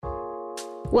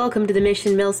Welcome to the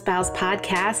Mission Milspouse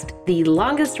podcast, the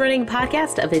longest running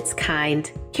podcast of its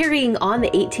kind. Carrying on the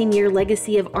 18-year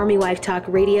legacy of Army Wife Talk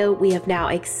Radio, we have now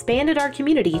expanded our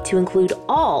community to include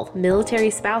all military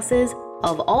spouses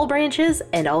of all branches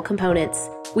and all components.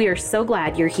 We are so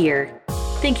glad you're here.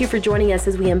 Thank you for joining us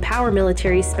as we empower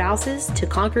military spouses to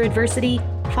conquer adversity,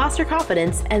 foster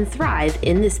confidence, and thrive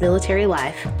in this military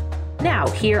life. Now,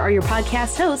 here are your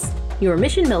podcast hosts, your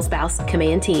Mission Milspouse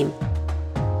Command Team.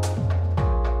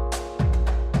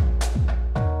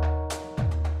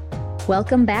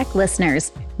 Welcome back,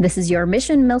 listeners. This is your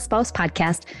Mission Milspouse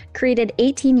podcast, created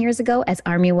 18 years ago as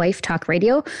Army Wife Talk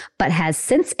Radio, but has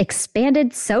since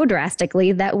expanded so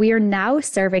drastically that we are now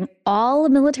serving all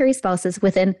military spouses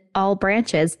within all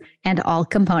branches and all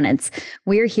components.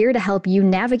 We're here to help you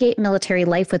navigate military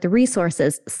life with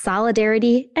resources,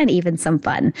 solidarity, and even some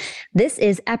fun. This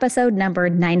is episode number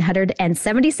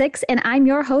 976, and I'm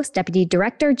your host, Deputy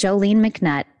Director Jolene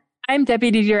McNutt. I'm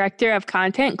Deputy Director of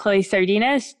Content, Chloe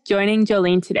Sardinas, joining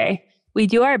Jolene today. We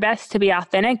do our best to be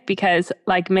authentic because,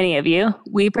 like many of you,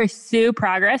 we pursue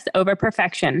progress over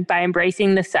perfection by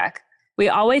embracing the suck. We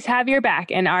always have your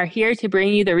back and are here to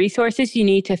bring you the resources you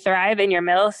need to thrive in your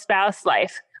mil-spouse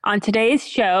life. On today's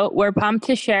show, we're pumped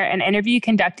to share an interview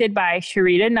conducted by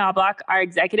Sharita Knobloch, our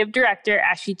Executive Director,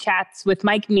 as she chats with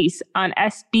Mike Neese on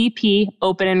SBP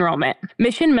Open Enrollment.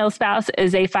 Mission Milspouse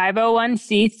is a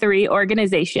 501c3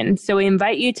 organization, so we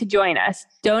invite you to join us.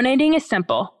 Donating is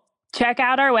simple. Check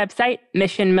out our website,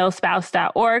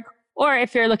 missionmilspouse.org, or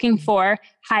if you're looking for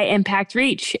high impact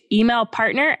reach, email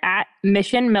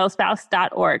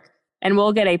partner@missionmilspouse.org. and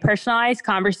we'll get a personalized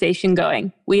conversation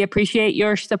going. We appreciate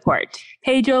your support.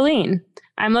 Hey, Jolene,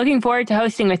 I'm looking forward to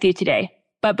hosting with you today.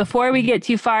 But before we get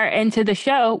too far into the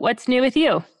show, what's new with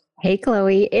you? Hey,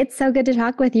 Chloe. It's so good to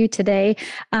talk with you today.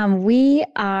 We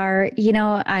are,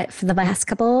 for the last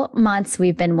couple months,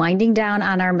 we've been winding down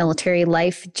on our military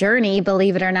life journey,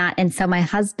 believe it or not. And so my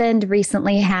husband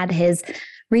recently had his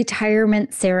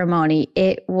retirement ceremony.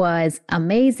 It was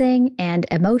amazing and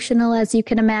emotional, as you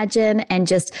can imagine, and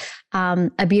just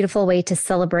a beautiful way to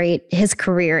celebrate his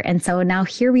career. And so now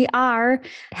here we are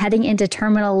heading into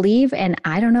terminal leave, and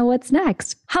I don't know what's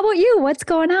next. How about you? What's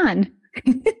going on?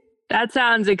 That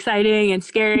sounds exciting and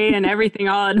scary and everything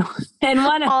all in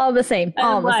one. All the same.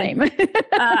 All the same.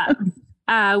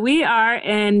 We are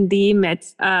in the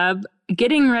midst of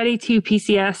getting ready to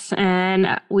PCS,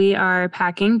 and we are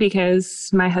packing because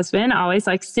my husband always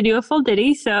likes to do a full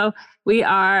ditty. So we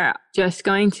are just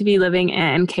going to be living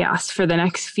in chaos for the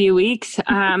next few weeks,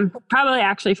 probably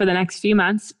actually for the next few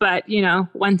months, but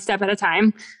one step at a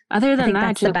time. Other than that,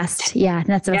 that's the best. Yeah,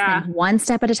 that's the best thing. One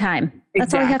step at a time.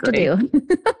 That's all we have to do.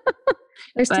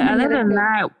 There's but other than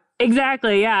that,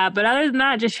 exactly. Yeah. But other than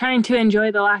that, just trying to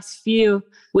enjoy the last few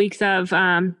weeks of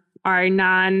our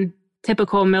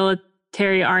non-typical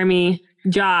military Army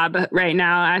job right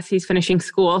now as he's finishing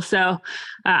school. So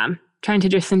trying to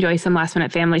just enjoy some last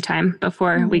minute family time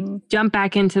before we jump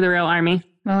back into the real Army.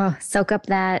 Oh, soak up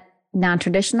that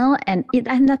non-traditional. And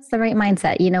that's the right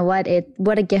mindset. You know what?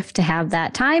 What a gift to have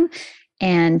that time.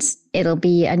 And it'll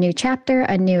be a new chapter,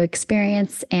 a new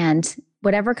experience. And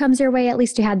whatever comes your way, at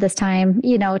least you had this time,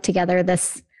 together,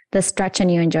 this stretch,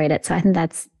 and you enjoyed it. So I think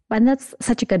that's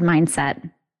such a good mindset.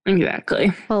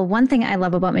 Exactly. Well, one thing I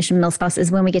love about Mission Milspouse is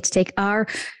when we get to take our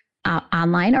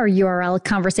online or URL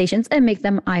conversations and make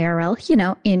them IRL,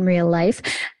 in real life.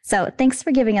 So thanks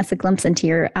for giving us a glimpse into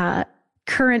your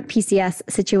current PCS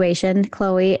situation,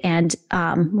 Chloe. And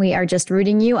we are just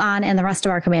rooting you on and the rest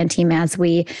of our command team as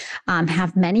we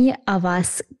have many of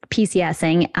us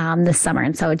PCSing this summer.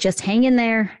 And so just hang in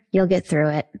there. You'll get through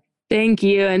it. Thank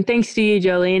you. And thanks to you,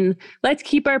 Jolene. Let's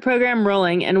keep our program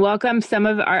rolling and welcome some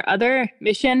of our other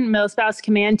Mission Milspouse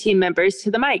Command team members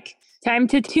to the mic. Time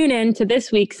to tune in to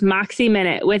this week's Moxie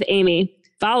Minute with Amy,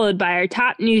 followed by our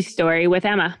top news story with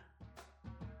Emma.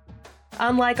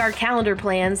 Unlike our calendar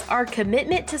plans, our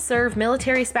commitment to serve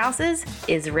military spouses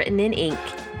is written in ink.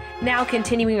 Now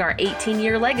continuing our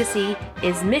 18-year legacy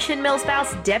is Mission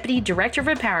Milspouse Deputy Director of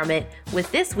Empowerment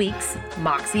with this week's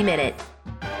Moxie Minute.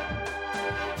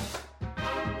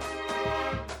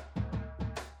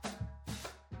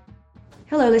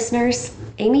 Hello listeners,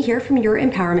 Amy here from your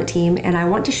empowerment team, and I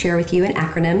want to share with you an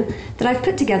acronym that I've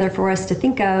put together for us to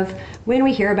think of when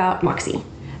we hear about Moxie.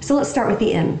 So let's start with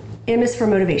the M. M is for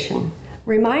motivation.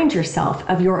 Remind yourself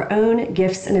of your own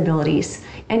gifts and abilities,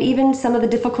 and even some of the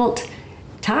difficult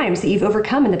times that you've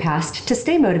overcome in the past to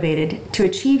stay motivated to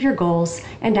achieve your goals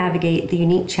and navigate the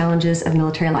unique challenges of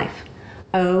military life.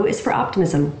 O is for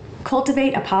optimism.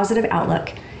 Cultivate a positive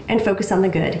outlook and focus on the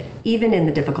good, even in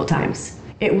the difficult times.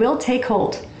 It will take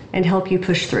hold. and help you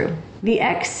push through. The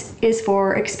X is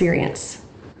for experience.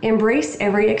 Embrace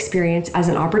every experience as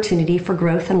an opportunity for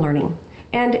growth and learning,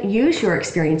 and use your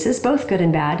experiences, both good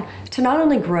and bad, to not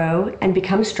only grow and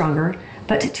become stronger,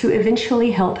 but to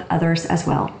eventually help others as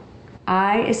well.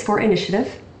 I is for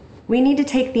initiative. We need to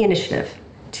take the initiative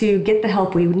to get the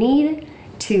help we need,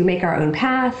 to make our own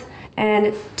path,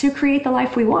 and to create the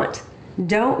life we want.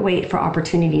 Don't wait for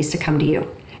opportunities to come to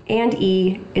you. And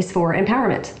E is for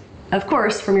empowerment. Of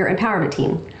course, from your empowerment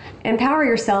team. Empower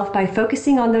yourself by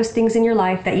focusing on those things in your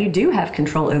life that you do have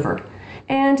control over,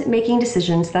 and making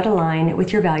decisions that align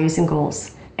with your values and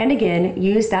goals. And again,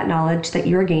 use that knowledge that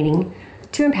you're gaining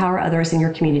to empower others in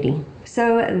your community.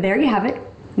 So there you have it,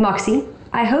 Moxie.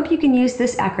 I hope you can use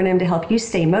this acronym to help you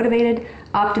stay motivated,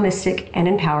 optimistic, and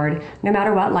empowered no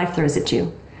matter what life throws at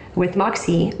you. With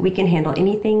Moxie, we can handle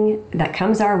anything that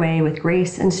comes our way with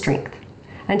grace and strength.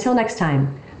 Until next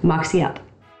time, Moxie up.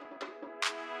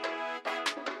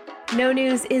 No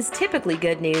news is typically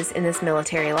good news in this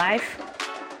military life,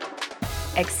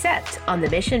 except on the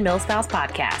Mission MilSpouse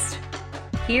podcast.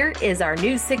 Here is our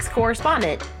News 6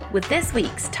 correspondent with this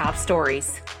week's top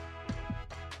stories.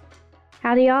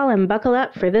 Howdy y'all, and buckle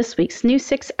up for this week's News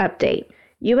 6 update.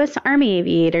 U.S. Army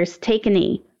aviators take a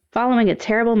knee following a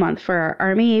terrible month for our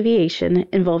Army aviation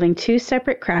involving 2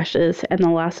 separate crashes and the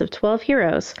loss of 12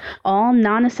 heroes. All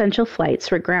non-essential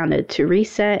flights were grounded to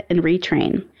reset and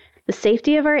retrain. The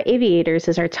safety of our aviators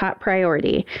is our top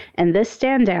priority, and this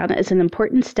stand down is an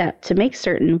important step to make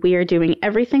certain we are doing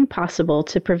everything possible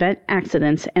to prevent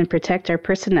accidents and protect our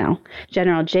personnel,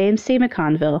 General James C.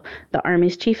 McConville, the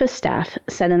Army's Chief of Staff,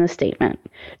 said in a statement.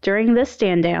 During this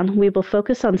stand down, we will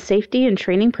focus on safety and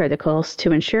training protocols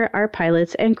to ensure our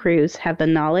pilots and crews have the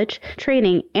knowledge,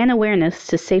 training, and awareness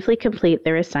to safely complete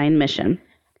their assigned mission.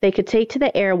 They could take to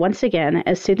the air once again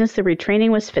as soon as the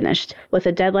retraining was finished, with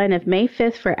a deadline of May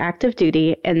 5th for active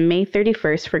duty and May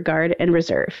 31st for guard and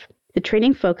reserve. The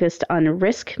training focused on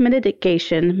risk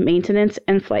mitigation, maintenance,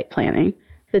 and flight planning.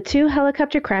 The 2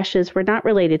 helicopter crashes were not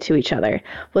related to each other,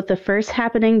 with the first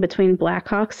happening between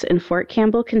Blackhawks in Fort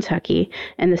Campbell, Kentucky,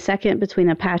 and the second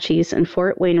between Apaches in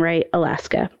Fort Wainwright,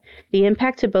 Alaska. The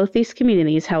impact to both these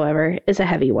communities, however, is a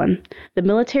heavy one. The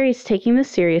military is taking this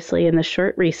seriously in the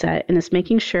short reset and is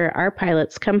making sure our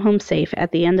pilots come home safe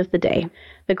at the end of the day.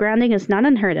 The grounding is not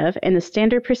unheard of and a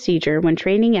standard procedure when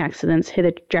training accidents hit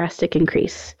a drastic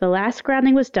increase. The last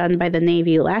grounding was done by the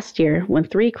Navy last year when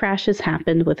 3 crashes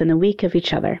happened within a week of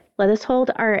each other. Let us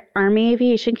hold our Army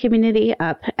aviation community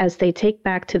up as they take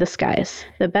back to the skies.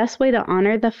 The best way to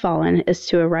honor the fallen is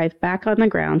to arrive back on the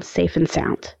ground safe and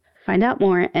sound. Find out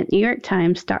more at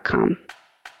NewYorkTimes.com.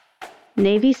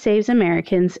 Navy saves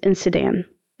Americans in Sudan.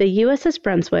 The USS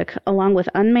Brunswick, along with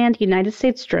unmanned United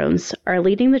States drones, are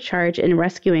leading the charge in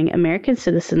rescuing American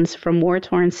citizens from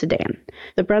war-torn Sudan.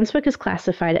 The Brunswick is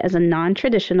classified as a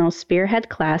non-traditional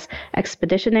Spearhead-class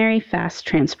expeditionary fast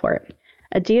transport.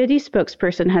 A DoD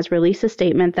spokesperson has released a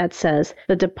statement that says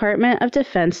the Department of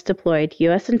Defense deployed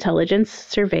U.S. intelligence,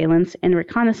 surveillance, and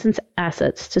reconnaissance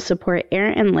assets to support air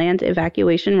and land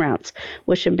evacuation routes,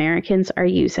 which Americans are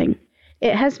using.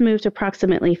 It has moved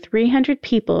approximately 300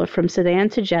 people from Sudan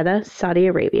to Jeddah, Saudi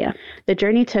Arabia. The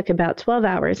journey took about 12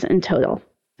 hours in total.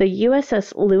 The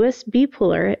USS Lewis B.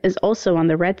 Puller is also on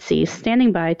the Red Sea,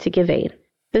 standing by to give aid.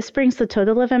 This brings the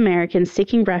total of Americans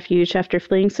seeking refuge after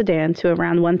fleeing Sudan to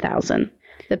around 1,000.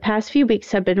 The past few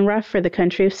weeks have been rough for the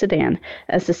country of Sudan,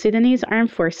 as the Sudanese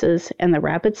Armed Forces and the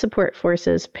Rapid Support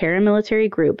Forces paramilitary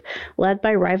group, led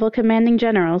by rival commanding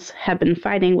generals, have been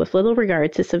fighting with little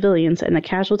regard to civilians and the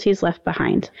casualties left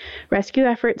behind. Rescue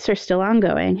efforts are still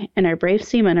ongoing, and our brave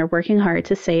seamen are working hard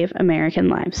to save American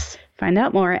lives. Find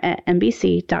out more at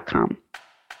NBC.com.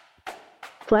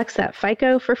 Flex at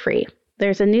FICO for free.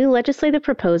 There's a new legislative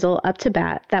proposal up to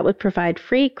bat that would provide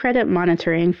free credit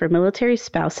monitoring for military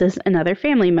spouses and other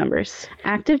family members.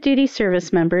 Active duty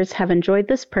service members have enjoyed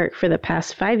this perk for the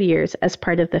past 5 years as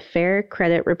part of the Fair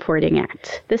Credit Reporting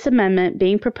Act. This amendment,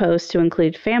 being proposed to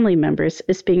include family members,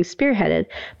 is being spearheaded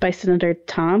by Senator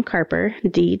Tom Carper,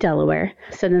 D. Delaware,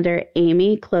 Senator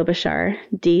Amy Klobuchar,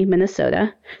 D.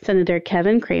 Minnesota, Senator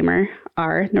Kevin Cramer,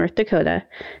 R. North Dakota,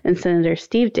 and Senator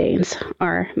Steve Daines,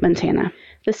 R. Montana.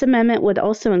 This amendment would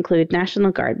also include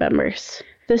National Guard members.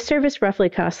 This service roughly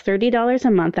costs $30 a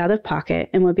month out of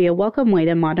pocket and would be a welcome way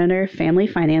to monitor family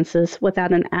finances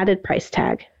without an added price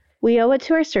tag. We owe it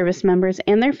to our service members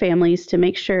and their families to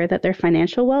make sure that their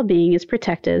financial well-being is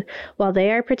protected while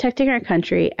they are protecting our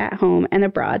country at home and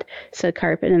abroad, said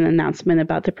Karp in an announcement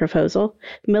about the proposal.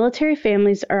 Military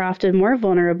families are often more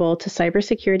vulnerable to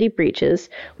cybersecurity breaches,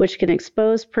 which can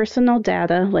expose personal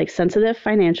data like sensitive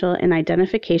financial and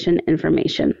identification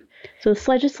information. So this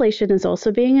legislation is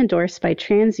also being endorsed by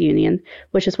TransUnion,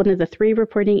 which is one of the 3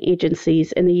 reporting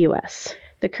agencies in the U.S.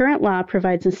 The current law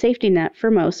provides a safety net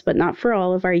for most, but not for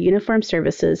all, of our uniformed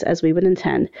services as we would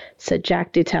intend, said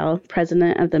Jack Dutel,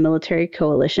 president of the Military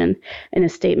Coalition, in a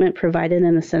statement provided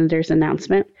in the senator's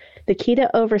announcement. The key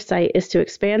to oversight is to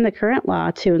expand the current law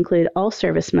to include all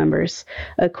service members,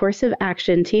 a course of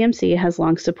action TMC has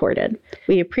long supported.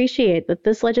 We appreciate that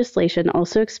this legislation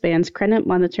also expands credit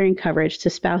monitoring coverage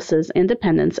to spouses and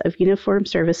dependents of uniformed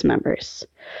service members.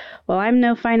 While I'm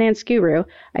no finance guru,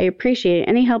 I appreciate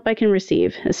any help I can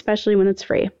receive, especially when it's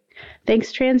free.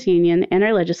 Thanks TransUnion and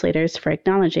our legislators for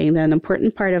acknowledging that an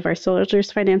important part of our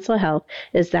soldiers' financial health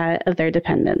is that of their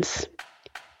dependents.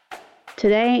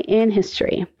 Today in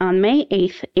history, on May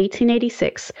 8,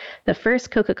 1886, the first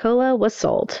Coca-Cola was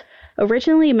sold.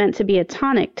 Originally meant to be a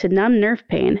tonic to numb nerve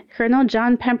pain, Colonel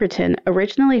John Pemberton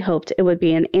originally hoped it would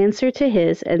be an answer to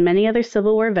his and many other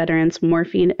Civil War veterans'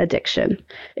 morphine addiction.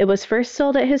 It was first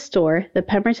sold at his store, the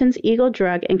Pemberton's Eagle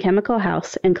Drug and Chemical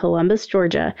House in Columbus,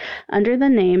 Georgia, under the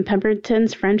name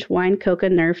Pemberton's French Wine Coca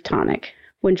Nerve Tonic.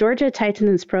 When Georgia tightened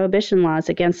its prohibition laws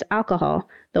against alcohol,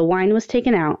 the wine was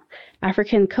taken out,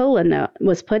 African cola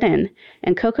was put in,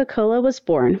 and Coca-Cola was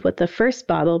born, with the first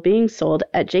bottle being sold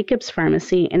at Jacob's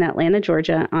Pharmacy in Atlanta,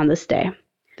 Georgia on this day.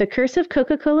 The cursive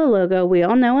Coca-Cola logo we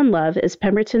all know and love is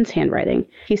Pemberton's handwriting.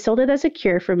 He sold it as a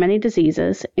cure for many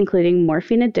diseases, including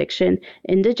morphine addiction,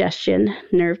 indigestion,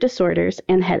 nerve disorders,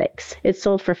 and headaches. It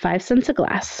sold for 5 cents a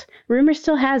glass. Rumor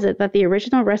still has it that the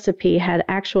original recipe had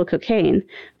actual cocaine,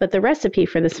 but the recipe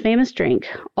for this famous drink,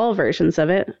 all versions of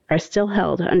it, are still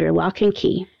held under lock and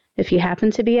key. If you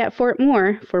happen to be at Fort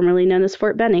Moore, formerly known as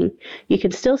Fort Benning, you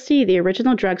can still see the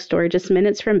original drugstore just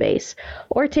minutes from base,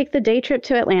 or take the day trip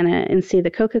to Atlanta and see the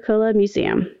Coca-Cola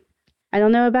Museum. I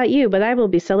don't know about you, but I will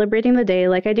be celebrating the day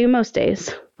like I do most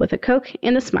days, with a Coke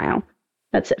and a smile.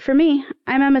 That's it for me.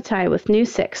 I'm Emma Ty with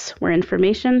News 6, where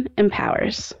information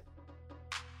empowers.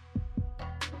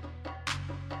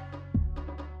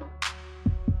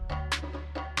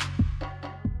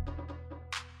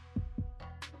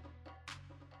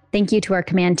 Thank you to our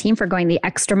command team for going the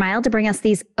extra mile to bring us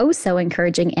these so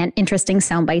encouraging and interesting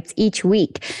sound bites each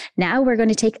week. Now we're going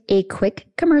to take a quick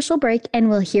commercial break and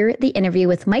we'll hear the interview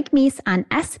with Mike Meese on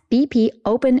SBP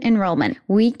Open Enrollment.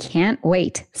 We can't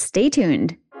wait. Stay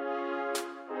tuned.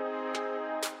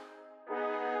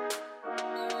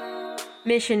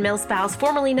 Mission MilSpouse,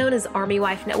 formerly known as Army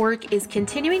Wife Network, is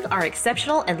continuing our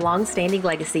exceptional and long-standing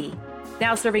legacy.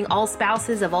 Now serving all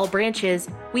spouses of all branches,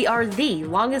 we are the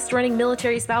longest-running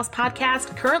military spouse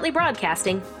podcast currently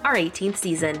broadcasting our 18th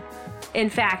season. In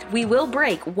fact, we will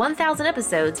break 1,000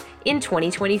 episodes in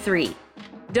 2023.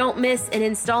 Don't miss an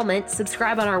installment.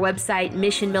 Subscribe on our website,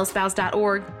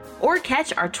 missionmilspouse.org, or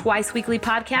catch our twice-weekly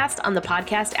podcast on the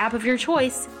podcast app of your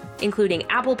choice, including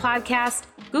Apple Podcast,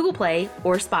 Google Play,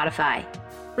 or Spotify.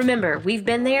 Remember, we've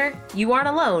been there. You aren't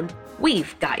alone.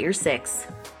 We've got your 6.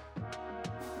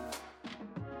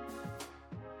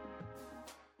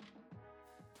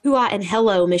 Hua and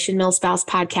hello, Mission MilSpouse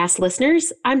podcast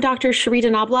listeners. I'm Dr. Sharita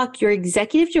Knobloch, your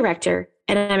executive director,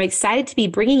 and I'm excited to be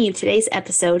bringing you today's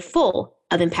episode full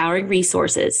of empowering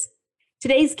resources.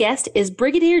 Today's guest is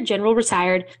Brigadier General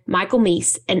retired Michael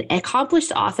Meese, an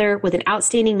accomplished author with an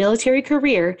outstanding military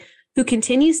career who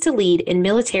continues to lead in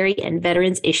military and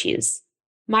veterans issues.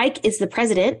 Mike is the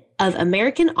president of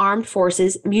American Armed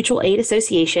Forces Mutual Aid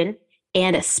Association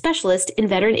and a specialist in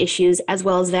veteran issues as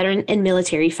well as veteran and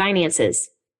military finances.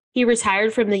 He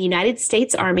retired from the United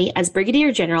States Army as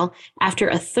Brigadier General after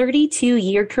a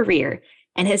 32-year career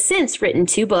and has since written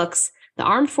 2 books, The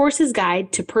Armed Forces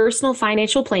Guide to Personal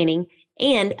Financial Planning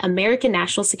and American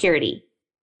National Security.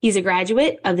 He's a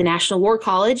graduate of the National War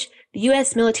College, the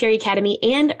U.S. Military Academy,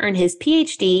 and earned his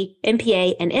PhD,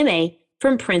 MPA, and MA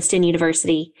from Princeton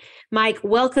University. Mike,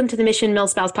 welcome to the Mission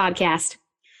MilSpouse podcast.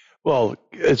 Well,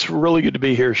 it's really good to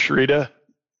be here, Sharita.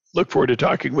 Look forward to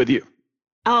talking with you.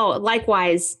 Oh,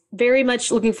 likewise. Very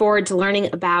much looking forward to learning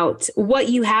about what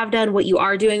you have done, what you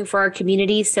are doing for our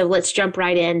community. So let's jump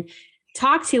right in.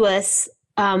 Talk to us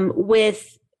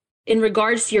in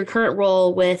regards to your current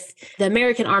role with the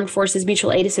American Armed Forces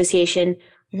Mutual Aid Association.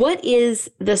 What is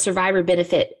the Survivor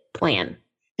Benefit Plan?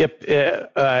 Yep.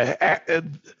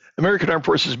 American Armed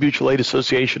Forces Mutual Aid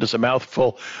Association is a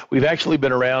mouthful. We've actually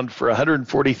been around for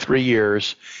 143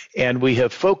 years, and we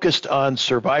have focused on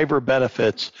survivor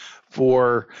benefits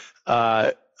for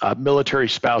military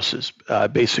spouses.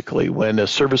 Basically, when a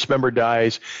service member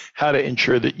dies, how to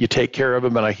ensure that you take care of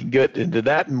them, and I can get into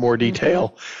that in more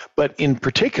detail. But in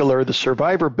particular, the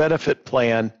survivor benefit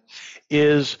plan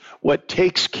is what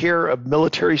takes care of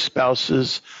military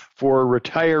spouses for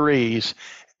retirees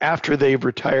after they've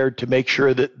retired, to make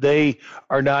sure that they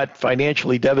are not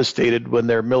financially devastated when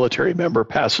their military member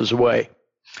passes away.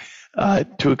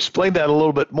 To explain that a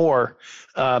little bit more,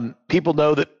 people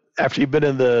know that after you've been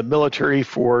in the military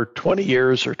for 20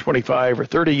 years or 25 or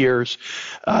 30 years,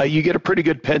 you get a pretty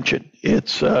good pension.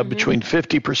 It's between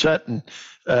 50% and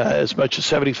as much as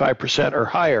 75% or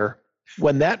higher.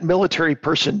 When that military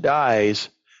person dies,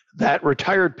 that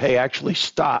retired pay actually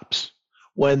stops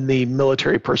when the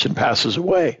military person passes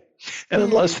away. And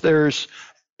unless there's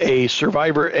a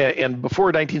survivor, and before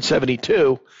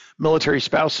 1972, military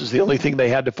spouses, the only thing they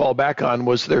had to fall back on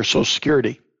was their Social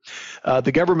Security.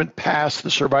 The government passed the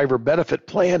survivor benefit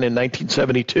plan in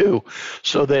 1972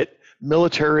 so that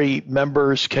military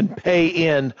members can pay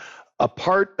in a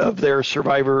part of their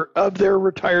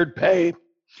retired pay,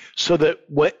 so that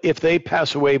if they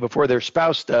pass away before their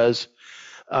spouse does,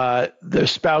 their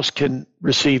spouse can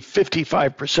receive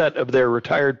 55% of their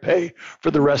retired pay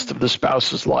for the rest of the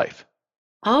spouse's life.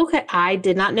 Okay, I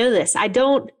did not know this. I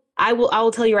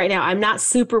will tell you right now, I'm not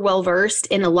super well versed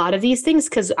in a lot of these things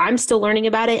because I'm still learning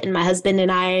about it. And my husband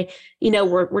and I,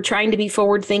 we're trying to be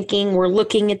forward thinking. We're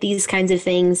looking at these kinds of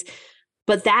things,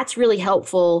 but that's really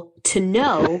helpful to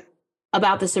know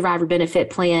about the survivor benefit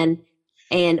plan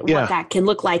and what that can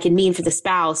look like and mean for the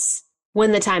spouse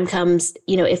when the time comes,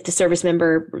 if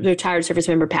the retired service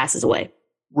member passes away.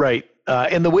 Right.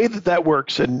 And the way that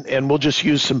works, and we'll just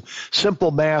use some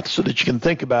simple math so that you can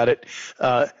think about it.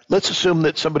 Let's assume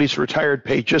that somebody's retired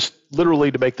pay, just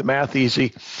literally to make the math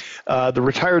easy, the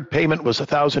retired payment was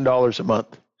 $1,000 a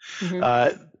month.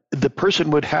 The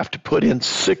person would have to put in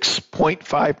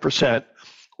 6.5%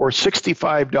 or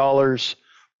 $65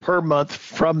 per month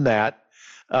from that,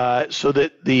 so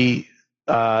that the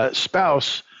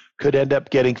spouse could end up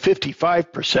getting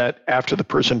 55% after the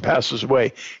person passes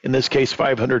away, in this case,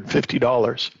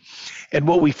 $550. And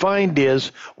what we find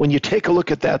is when you take a look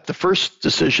at that, the first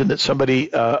decision that somebody,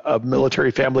 a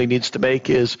military family, needs to make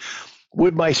is,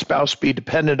 would my spouse be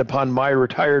dependent upon my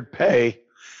retired pay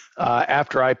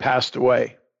after I passed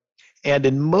away? And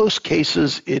in most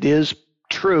cases, it is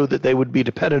true that they would be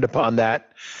dependent upon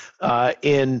that,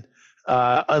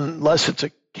 unless it's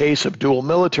a case of dual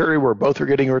military where both are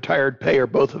getting retired pay or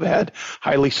both have had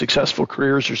highly successful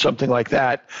careers or something like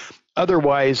that.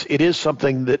 Otherwise, it is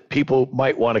something that people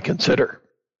might want to consider.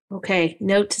 Okay,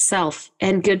 note to self,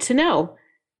 and good to know.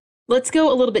 Let's go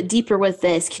a little bit deeper with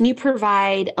this. Can you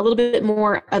provide a little bit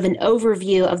more of an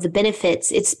overview of the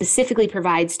benefits it specifically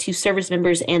provides to service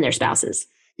members and their spouses?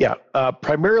 Yeah,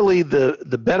 primarily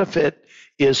the benefit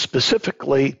is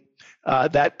specifically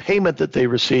that payment that they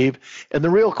receive. And the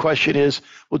real question is,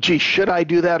 well, gee, should I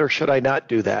do that or should I not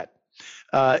do that?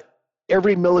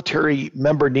 Every military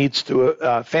member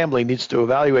family needs to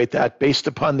evaluate that based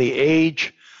upon the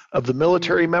age of the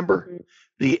military member,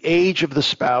 the age of the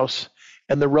spouse,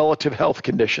 and the relative health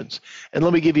conditions. And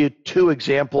let me give you two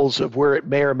examples of where it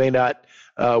may or may not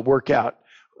work out.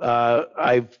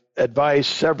 I've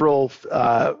advised several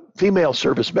female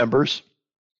service members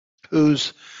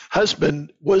whose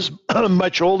husband was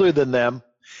much older than them,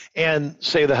 and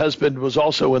say the husband was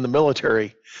also in the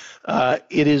military.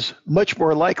 It is much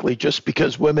more likely, just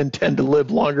because women tend to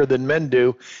live longer than men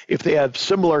do, if they have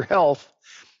similar health,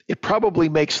 it probably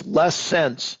makes less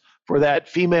sense for that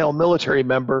female military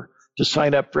member to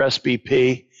sign up for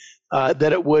SBP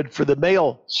than it would for the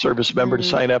male service member to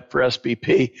sign up for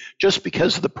SBP, just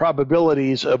because of the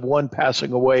probabilities of one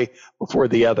passing away before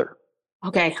the other.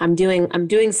 Okay, I'm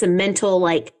doing some mental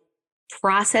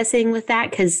processing with that,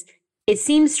 because it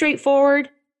seems straightforward,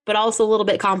 but also a little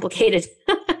bit complicated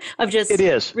of just it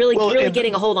is. really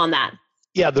getting a hold on that.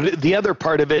 Yeah, the other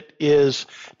part of it is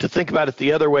to think about it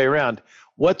the other way around.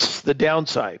 What's the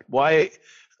downside? Why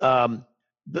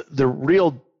the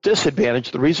real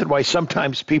disadvantage, the reason why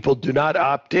sometimes people do not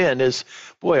opt in is,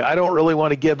 boy, I don't really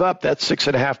want to give up that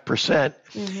 6.5%.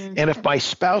 And if my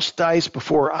spouse dies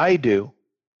before I do,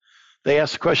 they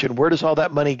ask the question, where does all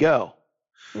that money go?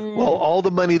 Well, all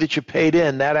the money that you paid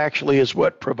in, that actually is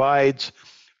what provides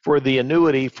for the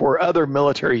annuity for other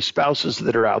military spouses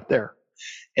that are out there.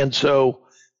 And so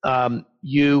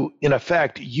you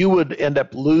would end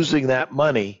up losing that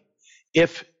money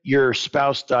if your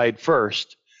spouse died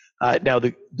first. Now,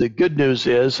 the good news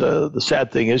is, the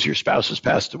sad thing is your spouse has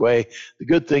passed away. The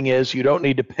good thing is you don't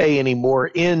need to pay any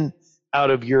more out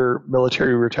of your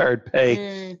military retired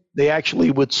pay. They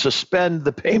actually would suspend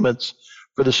the payments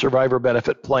for the survivor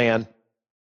benefit plan.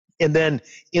 And then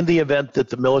in the event that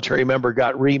the military member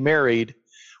got remarried,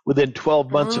 within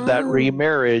 12 months of that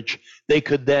remarriage, they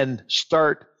could then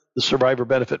start the survivor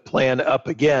benefit plan up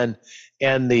again.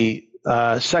 And the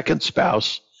second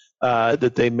spouse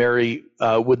that they marry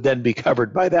would then be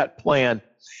covered by that plan.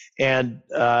 And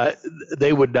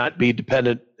they would not be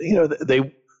dependent,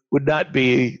 they would not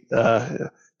be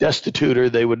destitute, or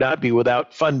they would not be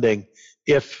without funding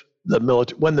if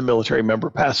when the military member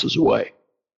passes away.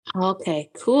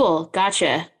 Okay, cool.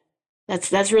 Gotcha.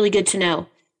 That's really good to know.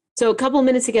 So a couple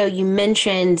minutes ago, you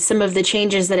mentioned some of the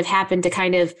changes that have happened to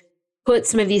kind of put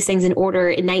some of these things in order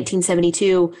in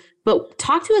 1972. But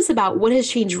talk to us about what has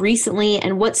changed recently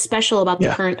and what's special about the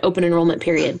current open enrollment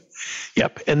period.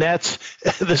 Yep. And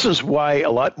this is why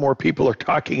a lot more people are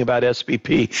talking about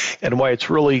SBP, and why it's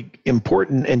really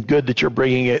important and good that you're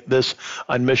bringing this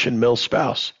on Mission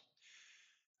Milspouse.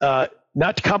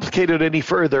 Not to complicate it any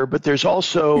further, but there's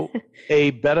also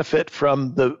a benefit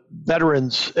from the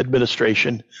Veterans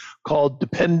Administration called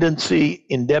Dependency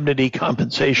Indemnity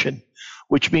Compensation,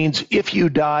 which means if you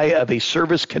die of a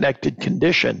service-connected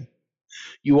condition,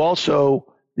 you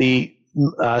also, the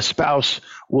spouse,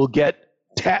 will get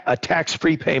a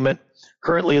tax-free payment.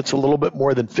 Currently, it's a little bit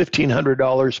more than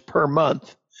 $1,500 per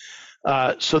month.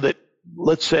 So that,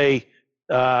 let's say,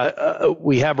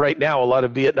 we have right now a lot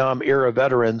of Vietnam-era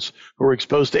veterans who are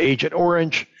exposed to Agent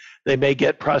Orange. They may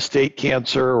get prostate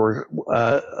cancer or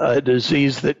a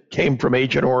disease that came from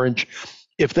Agent Orange.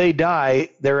 If they die,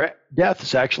 their death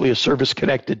is actually a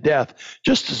service-connected death,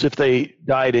 just as if they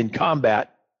died in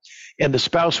combat. And the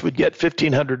spouse would get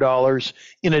 $1,500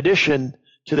 in addition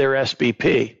to their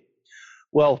SBP.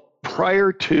 Well,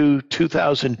 prior to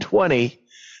 2020,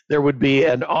 there would be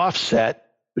an offset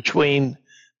between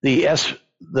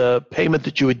the payment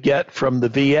that you would get from the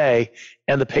VA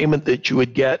and the payment that you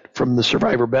would get from the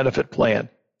survivor benefit plan.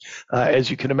 As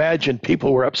you can imagine,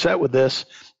 people were upset with this.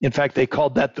 In fact, they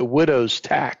called that the widow's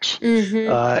tax.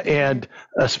 And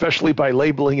especially by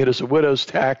labeling it as a widow's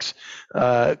tax,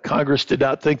 Congress did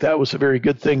not think that was a very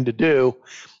good thing to do.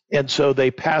 And so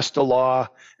they passed a law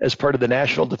as part of the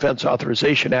National Defense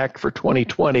Authorization Act for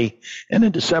 2020. And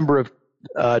in December of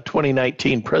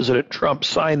 2019, President Trump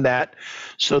signed that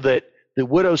so that the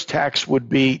widow's tax would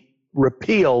be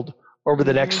repealed over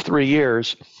the next 3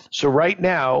 years. So right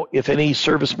now, if any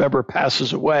service member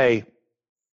passes away,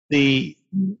 the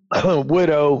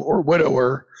widow or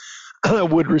widower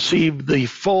would receive the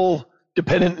full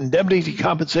dependent indemnity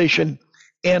compensation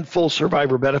and full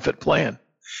survivor benefit plan.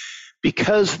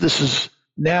 Because this is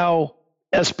now,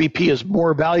 SBP is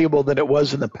more valuable than it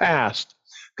was in the past,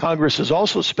 Congress has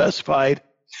also specified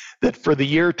that for the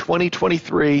year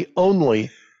 2023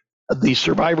 only, the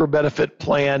survivor benefit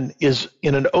plan is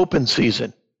in an open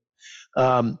season.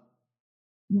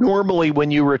 Normally,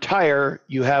 when you retire,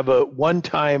 you have a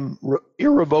one-time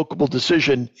irrevocable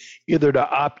decision either to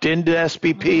opt into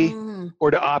SBP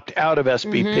or to opt out of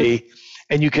SBP,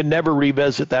 and you can never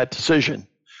revisit that decision.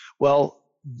 Well,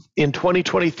 in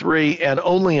 2023 and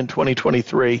only in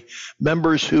 2023,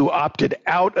 members who opted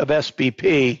out of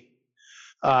SBP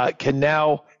can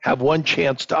now have one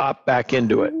chance to opt back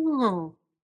into it. Oh,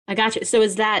 I got you. So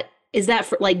is that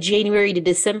for like January to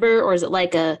December, or is it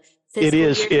like a It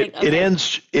is. It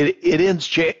ends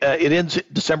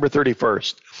December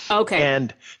 31st. Okay.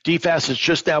 And DFAS is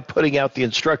just now putting out the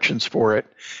instructions for it,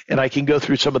 and I can go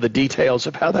through some of the details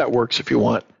of how that works if you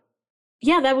want.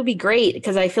 Yeah, that would be great,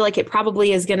 because I feel like it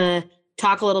probably is going to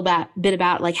talk a little bit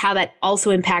about like how that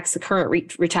also impacts the current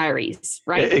retirees,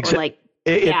 right? Exactly.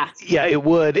 It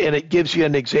would, and it gives you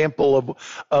an example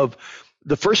of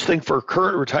the first thing for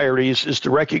current retirees is to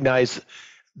recognize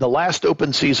the last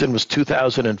open season was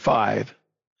 2005.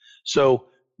 So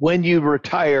when you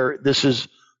retire,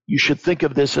 you should think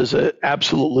of this as an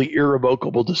absolutely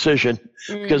irrevocable decision,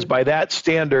 because by that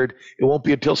standard, it won't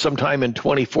be until sometime in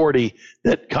 2040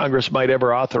 that Congress might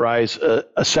ever authorize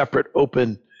a separate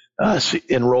open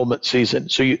enrollment season.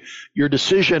 So your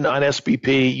decision on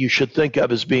SBP, you should think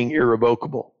of as being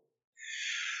irrevocable.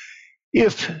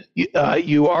 If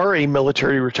you are a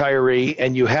military retiree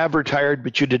and you have retired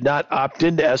but you did not opt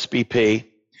into SBP,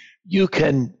 you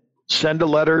can send a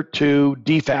letter to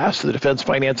DFAS, the Defense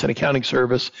Finance and Accounting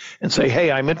Service, and say, hey,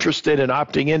 I'm interested in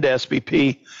opting into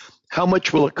SBP. How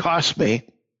much will it cost me?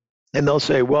 And they'll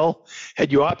say, well,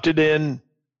 had you opted in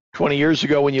 20 years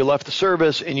ago when you left the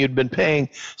service and you'd been paying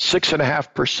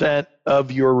 6.5%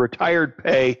 of your retired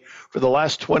pay for the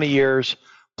last 20 years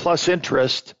plus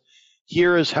interest,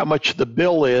 here is how much the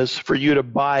bill is for you to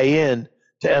buy in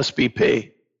to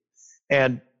SBP.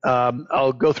 And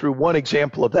I'll go through one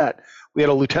example of that. We had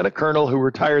a lieutenant colonel who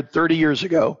retired 30 years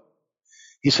ago.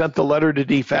 He sent the letter to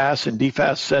DFAS, and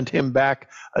DFAS sent him back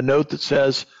a note that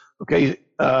says, okay,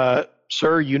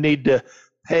 sir, you need to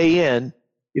pay in.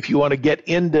 If you want to get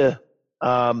into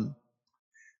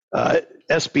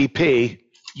SBP,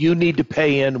 you need to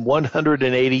pay in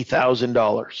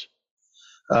 $180,000,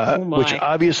 which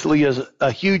obviously is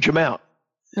a huge amount.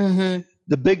 Mm-hmm.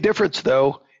 The big difference,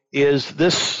 though, is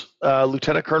this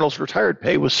lieutenant colonel's retired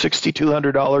pay was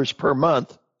 $6,200 per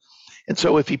month. And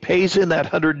so if he pays in that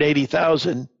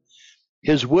 $180,000,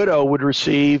 his widow would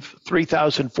receive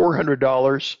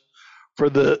 $3,400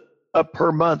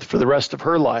 per month for the rest of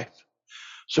her life.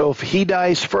 So if he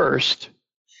dies first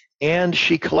and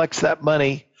she collects that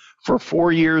money for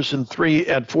 4 years and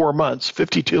 4 months,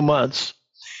 52 months,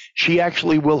 she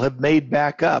actually will have made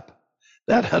back up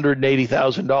that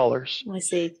 $180,000. I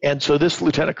see. And so this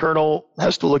lieutenant colonel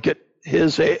has to look at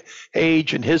his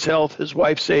age and his health, his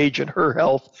wife's age and her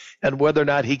health, and whether or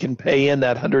not he can pay in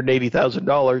that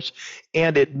 $180,000.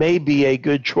 And it may be a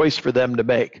good choice for them to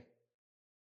make.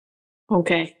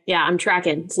 Okay. Yeah, I'm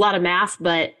tracking. It's a lot of math,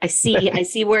 but I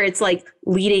see where it's like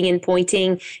leading and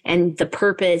pointing and the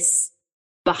purpose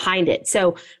behind it.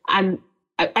 So I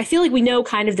feel like we know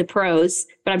kind of the pros,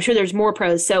 but I'm sure there's more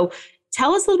pros. So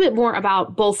tell us a little bit more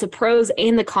about both the pros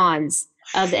and the cons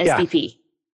of the SBP. Yeah.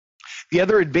 The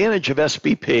other advantage of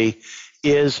SBP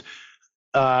is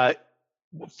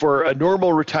for a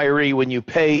normal retiree, when you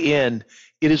pay in,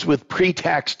 it is with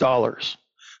pre-tax dollars.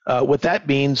 What that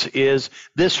means is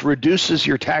this reduces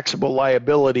your taxable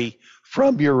liability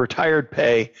from your retired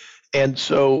pay. And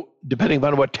so depending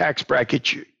upon what tax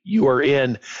bracket you are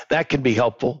in, that can be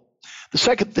helpful. The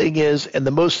second thing is, and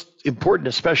the most important,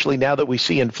 especially now that we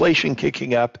see inflation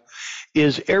kicking up,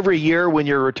 is every year when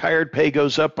your retired pay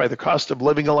goes up by the cost of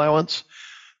living allowance,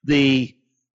 the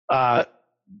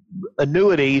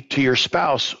annuity to your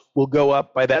spouse will go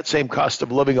up by that same cost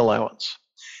of living allowance.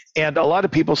 And a lot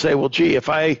of people say, well, gee, if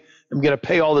I am going to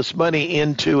pay all this money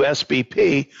into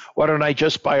SBP, why don't I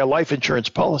just buy a life insurance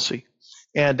policy?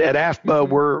 And at AFMA,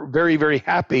 we're very, very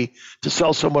happy to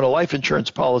sell someone a life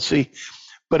insurance policy.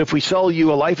 But if we sell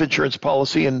you a life insurance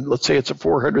policy, and let's say it's a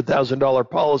 $400,000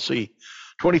 policy,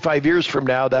 25 years from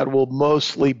now, that will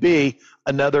mostly be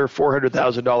another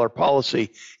 $400,000 policy.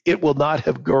 It will not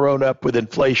have grown up with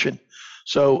inflation.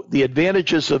 So the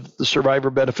advantages of the survivor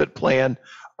benefit plan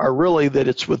are really that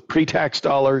it's with pre-tax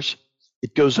dollars.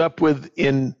 It goes up with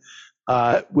inflation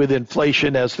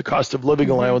as the cost of living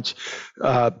allowance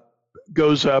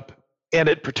goes up, and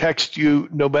it protects you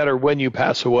no matter when you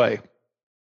pass away.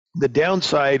 The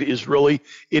downside is really,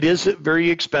 it is very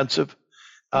expensive.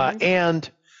 And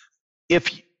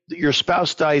if your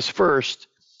spouse dies first,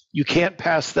 you can't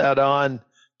pass that on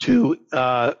to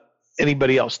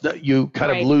anybody else. You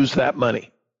kind of lose that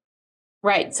money.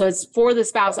 Right. So it's for the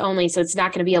spouse only. So it's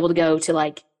not going to be able to go to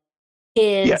like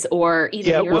kids or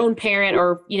either your own parent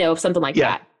or, something like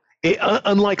that.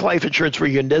 Unlike life insurance where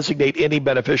you can designate any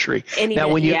beneficiary.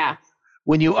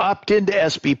 When you opt into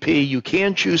SBP, you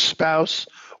can choose spouse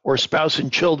or spouse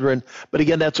and children. But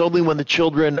again, that's only when the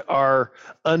children are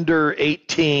under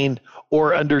 18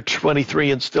 or under 23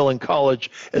 and still in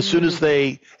college. As soon as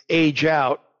they age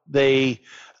out, they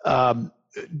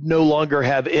no longer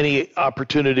have any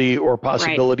opportunity or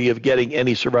possibility of getting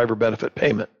any survivor benefit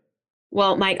payment.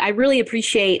 Well, Mike, I really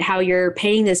appreciate how you're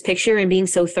painting this picture and being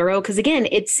so thorough. Because again,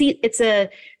 it's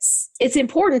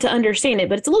important to understand it,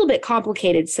 but it's a little bit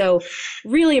complicated. So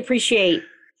really appreciate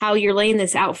how you're laying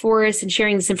this out for us and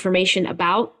sharing this information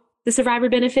about the survivor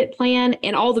benefit plan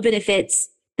and all the benefits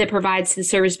that provides to the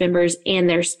service members and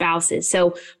their spouses.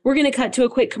 So we're going to cut to a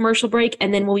quick commercial break,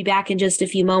 and then we'll be back in just a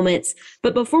few moments.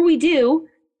 But before we do,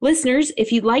 listeners,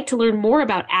 if you'd like to learn more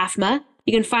about AFMA,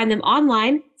 you can find them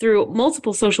online through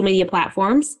multiple social media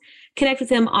platforms. Connect with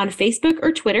them on Facebook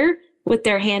or Twitter with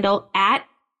their handle at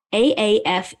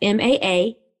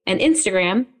AAFMAA and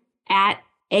Instagram at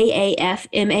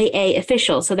AAFMAA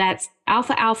official. So that's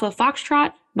Alpha Alpha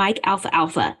Foxtrot, Mike Alpha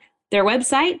Alpha. Their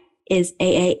website is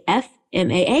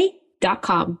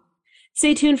AAFMAA.com.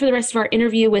 Stay tuned for the rest of our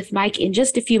interview with Mike in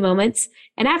just a few moments.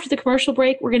 And after the commercial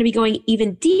break, we're going to be going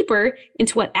even deeper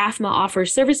into what AFMA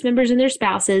offers service members and their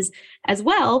spouses, as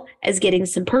well as getting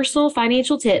some personal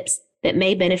financial tips that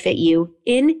may benefit you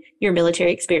in your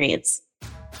military experience.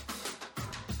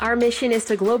 Our mission is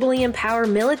to globally empower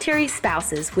military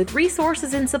spouses with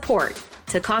resources and support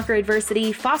to conquer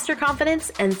adversity, foster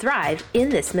confidence, and thrive in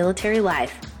this military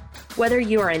life. Whether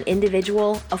you are an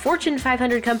individual, a Fortune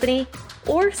 500 company,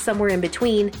 or somewhere in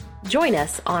between, join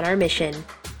us on our mission.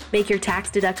 Make your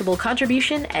tax-deductible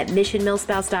contribution at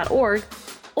missionmilspouse.org,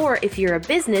 or if you're a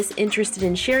business interested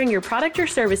in sharing your product or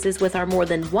services with our more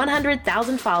than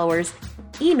 100,000 followers,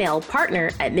 email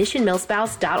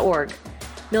partner@missionmilspouse.org.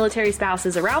 Military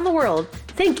spouses around the world,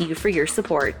 thank you for your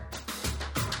support.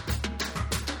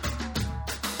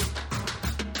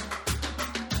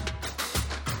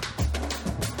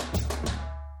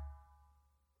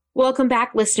 Welcome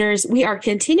back, listeners. We are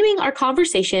continuing our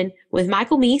conversation with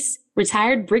Michael Meese,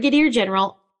 retired Brigadier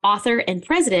General, author, and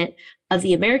president of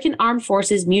the American Armed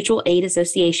Forces Mutual Aid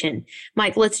Association.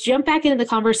 Mike, let's jump back into the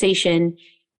conversation.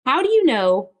 How do you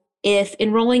know if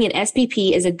enrolling in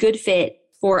SBP is a good fit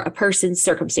for a person's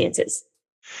circumstances?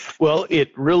 Well,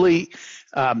 it really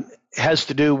has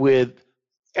to do with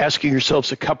asking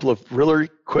yourselves a couple of really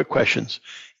quick questions.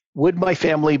 Would my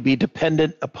family be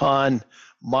dependent upon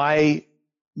my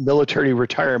military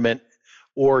retirement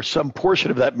or some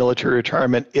portion of that military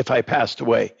retirement if I passed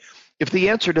away? If the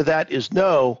answer to that is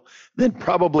no, then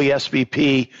probably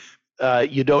SBP,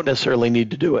 you don't necessarily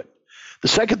need to do it. The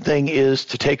second thing is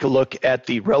to take a look at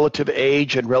the relative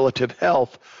age and relative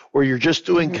health, where you're just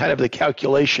doing kind of the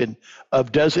calculation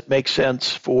of does it make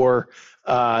sense for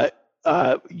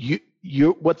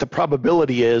you what the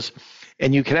probability is.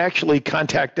 And you can actually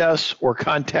contact us or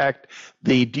contact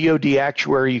the DoD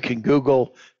actuary. You can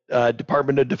Google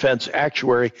Department of Defense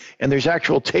actuary, and there's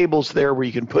actual tables there where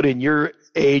you can put in your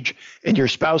age and your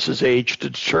spouse's age to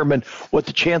determine what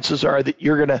the chances are that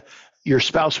your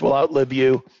spouse will outlive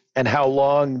you and how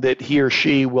long that he or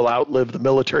she will outlive the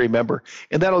military member.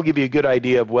 And that'll give you a good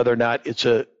idea of whether or not it's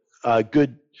a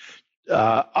good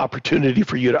opportunity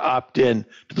for you to opt in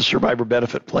to the survivor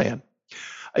benefit plan.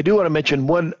 I do want to mention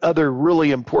one other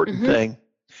really important thing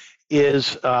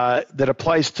is that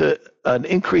applies to an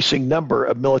increasing number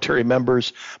of military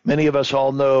members. Many of us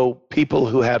all know people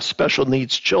who have special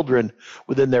needs children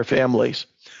within their families.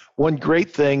 One great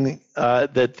thing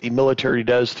that the military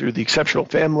does through the Exceptional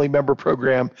Family Member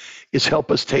Program is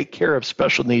help us take care of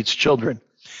special needs children.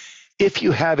 If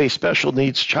you have a special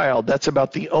needs child, that's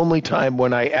about the only time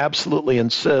when I absolutely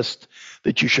insist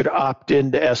that you should opt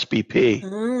into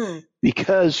SBP,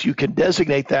 because you can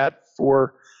designate that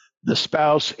for the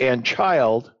spouse and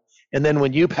child. And then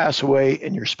when you pass away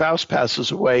and your spouse passes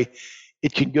away,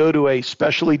 it can go to a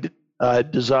specially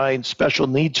designed special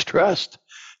needs trust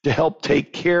to help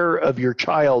take care of your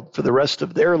child for the rest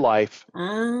of their life.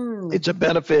 It's a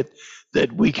benefit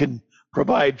that we can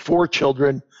provide for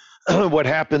children. What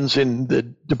happens in the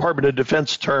Department of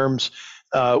Defense terms,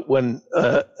 when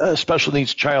a special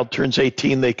needs child turns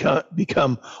 18, they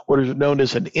become what is known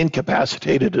as an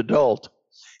incapacitated adult.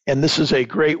 And this is a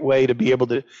great way to be able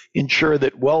to ensure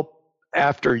that well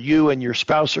after you and your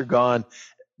spouse are gone,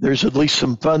 there's at least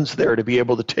some funds there to be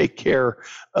able to take care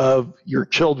of your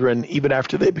children even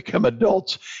after they become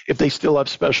adults, if they still have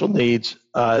special needs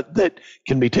that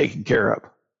can be taken care of.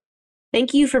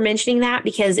 Thank you for mentioning that,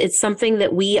 because it's something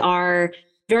that we are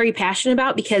very passionate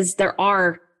about, because there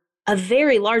are a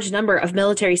very large number of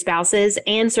military spouses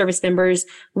and service members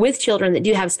with children that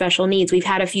do have special needs. We've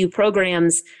had a few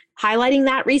programs highlighting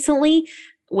that recently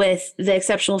with the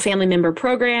Exceptional Family Member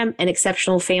Program and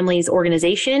Exceptional Families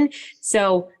Organization.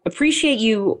 So appreciate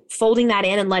you folding that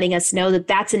in and letting us know that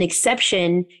that's an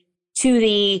exception to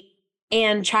the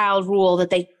and child rule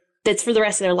that's for the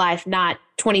rest of their life, not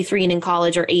 23 and in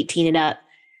college or 18 and up.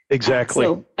 Exactly.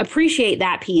 So appreciate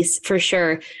that piece for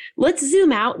sure. Let's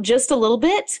zoom out just a little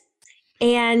bit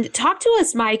and talk to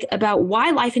us, Mike, about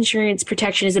why life insurance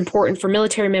protection is important for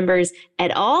military members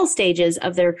at all stages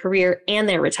of their career and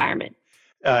their retirement.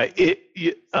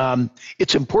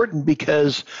 It's important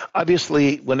because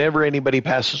obviously whenever anybody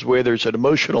passes away, there's an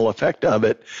emotional effect of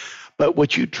it. But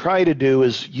what you try to do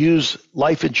is use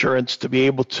life insurance to be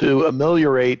able to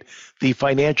ameliorate the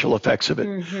financial effects of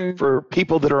it. For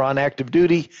people that are on active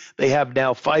duty, they have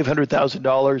now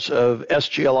 $500,000 of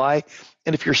SGLI.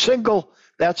 And if you're single,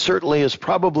 that certainly is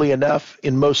probably enough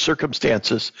in most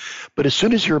circumstances. But as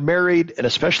soon as you're married, and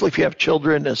especially if you have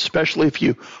children, especially if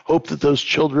you hope that those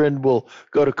children will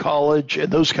go to college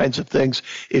and those kinds of things,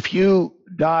 if you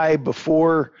die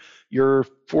before you're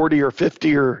 40 or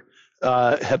 50 or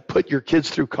have put your kids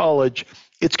through college,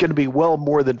 it's going to be well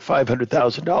more than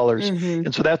 $500,000.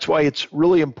 And so that's why it's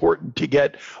really important to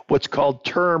get what's called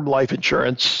term life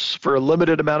insurance for a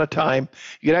limited amount of time.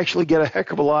 You can actually get a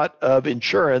heck of a lot of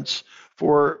insurance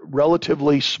for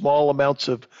relatively small amounts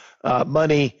of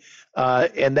money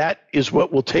And that is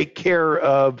what will take care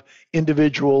of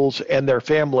individuals and their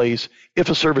families if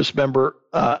a service member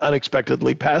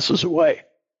unexpectedly passes away.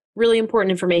 Really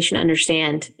important information to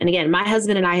understand. And again, my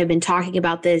husband and I have been talking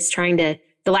about this, the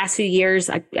last few years,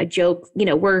 I joke,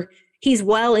 he's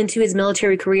well into his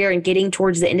military career and getting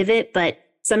towards the end of it, but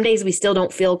some days we still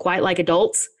don't feel quite like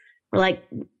adults. We're like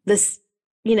this,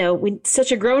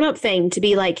 such a grown up thing to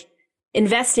be like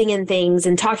investing in things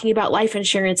and talking about life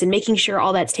insurance and making sure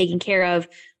all that's taken care of.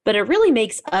 But it really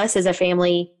makes us as a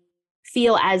family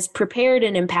feel as prepared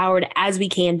and empowered as we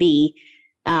can be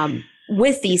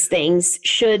with these things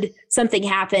should something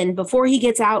happen before he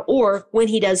gets out or when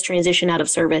he does transition out of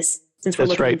service, since we're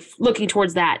looking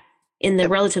towards that in the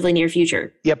relatively near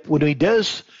future. Yep. When he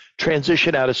does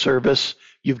transition out of service,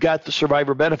 you've got the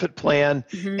survivor benefit plan.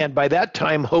 Mm-hmm. And by that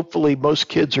time, hopefully most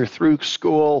kids are through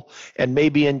school and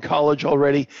maybe in college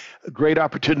already. A great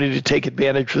opportunity to take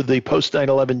advantage of the post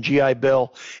 9/11 GI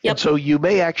Bill. Yep. And so you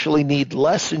may actually need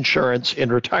less insurance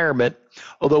in retirement,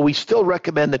 although we still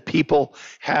recommend that people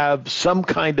have some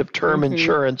kind of term mm-hmm.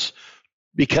 insurance,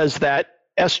 because that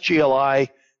SGLI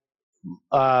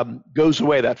goes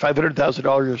away. That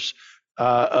 $500,000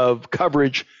 of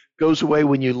coverage goes away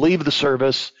when you leave the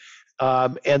service.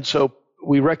 And so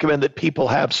we recommend that people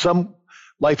have some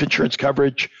life insurance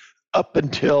coverage up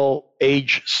until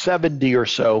age 70 or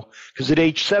so, because at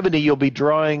age 70, you'll be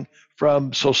drawing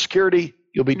from Social Security,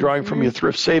 you'll be drawing mm-hmm. from your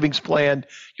thrift savings plan,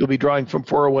 you'll be drawing from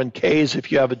 401ks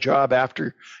if you have a job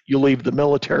after you leave the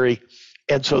military.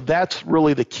 And so that's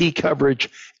really the key coverage.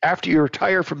 After you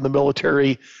retire from the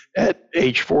military at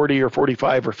age 40 or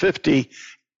 45 or 50,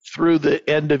 through the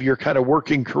end of your kind of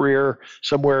working career,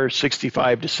 somewhere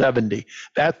 65 to 70.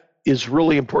 That is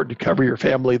really important to cover your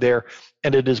family there.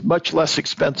 And it is much less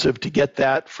expensive to get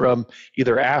that from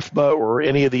either AFMA or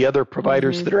any of the other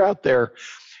providers mm-hmm. that are out there.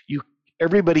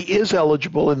 Everybody is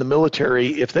eligible in the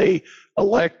military if they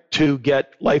elect to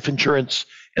get life insurance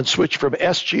and switch from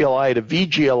SGLI to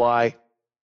VGLI.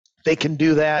 They can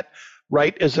do that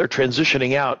right as they're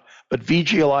transitioning out. But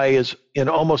VGLI is, in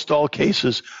almost all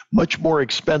cases, much more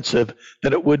expensive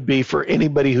than it would be for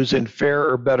anybody who's in fair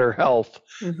or better health.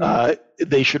 Mm-hmm.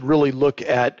 They should really look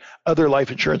at other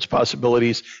life insurance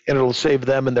possibilities, and it'll save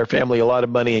them and their family a lot of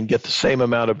money and get the same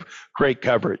amount of great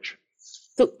coverage.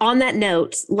 So on that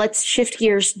note, let's shift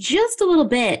gears just a little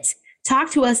bit.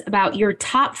 Talk to us about your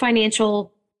top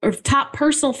financial or top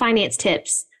personal finance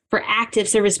tips for active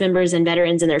service members and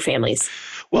veterans and their families.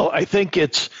 Well, I think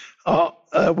it's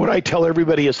what I tell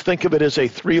everybody is think of it as a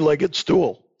three-legged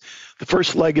stool. The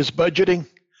first leg is budgeting.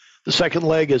 The second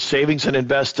leg is savings and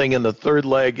investing. And the third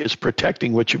leg is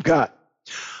protecting what you've got.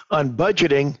 On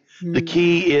budgeting, the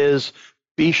key is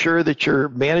be sure that you're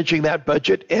managing that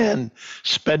budget and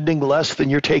spending less than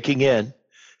you're taking in.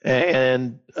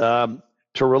 And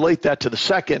to relate that to the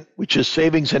second, which is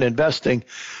savings and investing,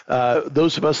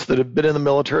 those of us that have been in the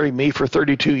military, me for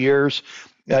 32 years,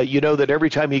 you know that every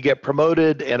time you get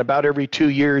promoted and about every 2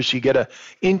 years, you get an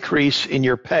increase in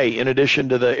your pay in addition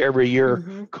to the every year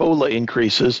mm-hmm. COLA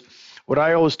increases. What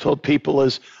I always told people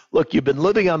is, look, you've been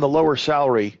living on the lower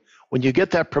salary. When you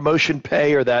get that promotion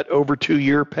pay or that over 2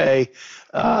 year pay,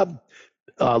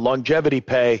 longevity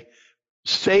pay,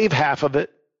 save half of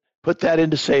it, put that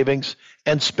into savings,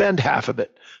 and spend half of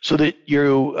it so that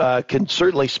you can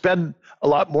certainly spend a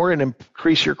lot more and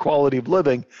increase your quality of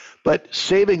living. But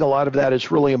saving a lot of that is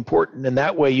really important. And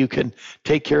that way you can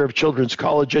take care of children's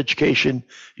college education.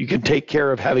 You can take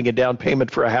care of having a down payment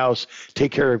for a house,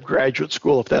 take care of graduate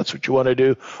school if that's what you want to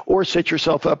do, or set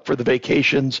yourself up for the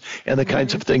vacations and the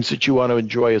kinds of things that you want to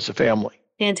enjoy as a family.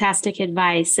 Fantastic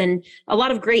advice. And a lot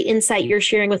of great insight you're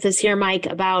sharing with us here, Mike,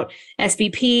 about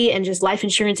SBP and just life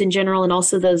insurance in general, and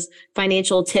also those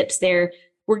financial tips there.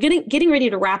 We're getting ready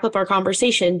to wrap up our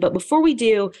conversation, but before we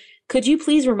do, could you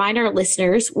please remind our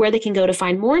listeners where they can go to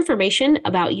find more information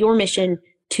about your mission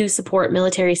to support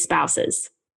military spouses?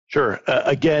 Sure.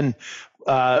 Again,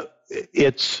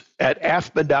 it's at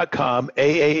afma.com,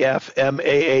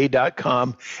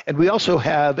 AAFMAA.com. And we also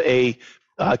have a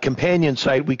companion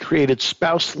site we created,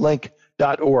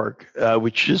 spouselink.org,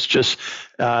 which is just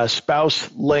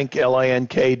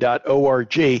spouselink.org.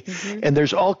 Mm-hmm. And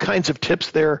there's all kinds of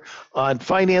tips there on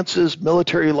finances,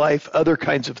 military life, other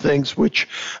kinds of things which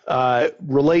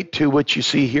relate to what you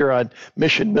see here on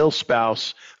Mission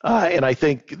MilSpouse. And I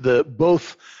think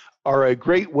both are a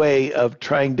great way of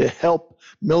trying to help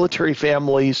military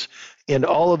families in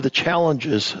all of the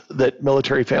challenges that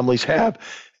military families have.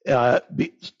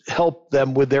 Help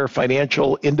them with their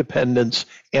financial independence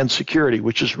and security,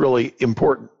 which is really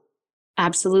important.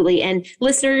 Absolutely. And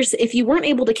listeners, if you weren't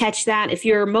able to catch that, if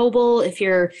you're mobile, if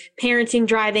you're parenting,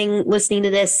 driving, listening to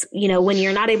this, when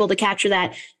you're not able to capture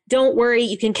that, don't worry.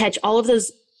 You can catch all of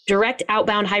those direct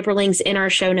outbound hyperlinks in our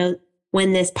show note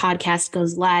when this podcast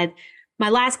goes live. My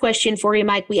last question for you,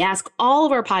 Mike, we ask all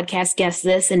of our podcast guests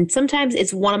this, and sometimes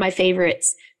it's one of my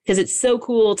favorites because it's so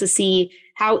cool to see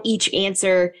how each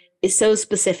answer is so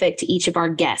specific to each of our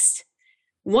guests.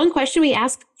 One question we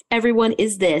ask everyone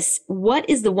is this: what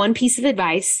is the one piece of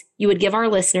advice you would give our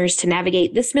listeners to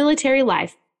navigate this military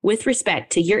life with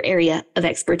respect to your area of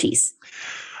expertise?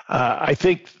 I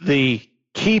think the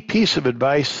key piece of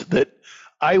advice that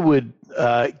I would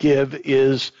give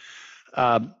is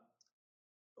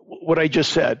what I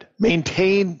just said.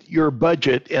 Maintain your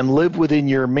budget and live within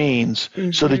your means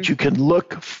so that you can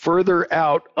look further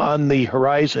out on the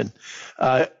horizon.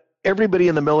 Everybody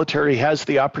in the military has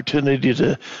the opportunity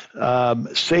to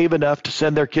save enough to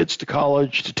send their kids to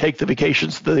college, to take the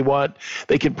vacations that they want.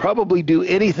 They can probably do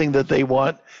anything that they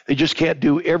want. They just can't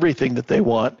do everything that they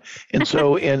want. And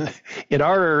so in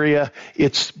our area,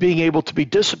 it's being able to be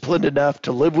disciplined enough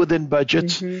to live within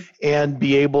budgets and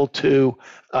be able to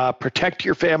protect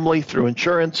your family through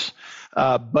insurance,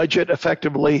 budget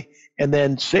effectively, and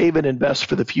then save and invest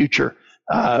for the future.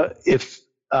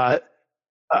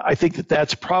 I think that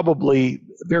that's probably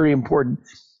very important.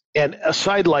 And a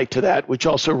sidelight to that, which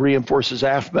also reinforces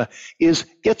AFMA, is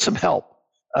get some help.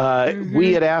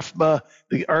 We at AFMA,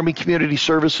 the Army Community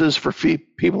Services for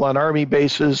people on Army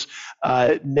bases,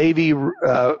 Navy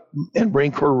and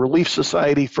Marine Corps Relief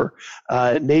Society for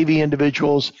Navy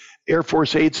individuals, Air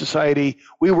Force Aid Society.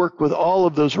 We work with all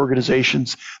of those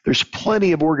organizations. There's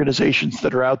plenty of organizations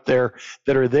that are out there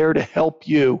that are there to help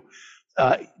you.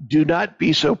 Do not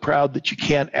be so proud that you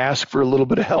can't ask for a little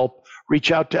bit of help.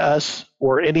 Reach out to us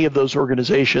or any of those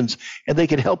organizations, and they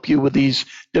can help you with these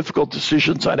difficult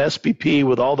decisions on SBP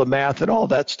with all the math and all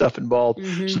that stuff involved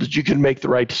so that you can make the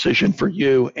right decision for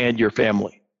you and your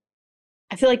family.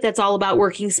 I feel like that's all about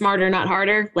working smarter, not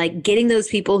harder, like getting those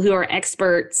people who are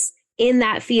experts in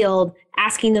that field,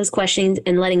 asking those questions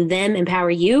and letting them empower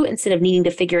you instead of needing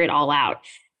to figure it all out.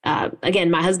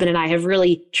 Again, my husband and I have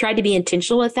really tried to be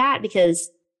intentional with that because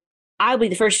I'll be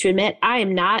the first to admit I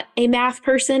am not a math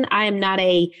person. I am not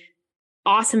a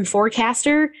awesome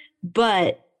forecaster,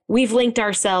 but we've linked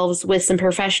ourselves with some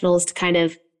professionals to kind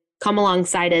of come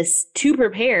alongside us to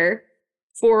prepare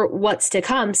for what's to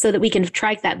come so that we can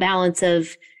strike that balance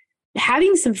of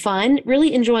having some fun,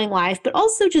 really enjoying life, but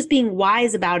also just being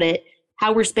wise about it,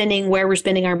 how we're spending, where we're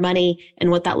spending our money,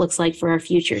 and what that looks like for our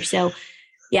future. So,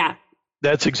 yeah.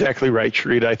 That's exactly right,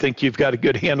 Sharita. I think you've got a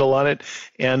good handle on it.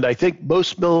 And I think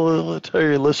most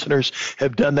military listeners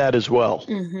have done that as well.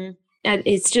 And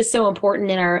it's just so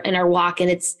important in our walk. And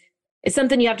it's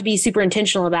something you have to be super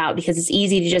intentional about because it's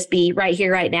easy to just be right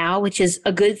here, right now, which is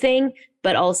a good thing,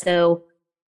 but also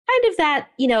kind of that,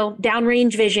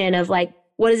 downrange vision of like,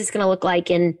 what is this going to look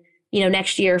like in,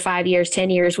 next year, 5 years, 10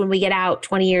 years, when we get out,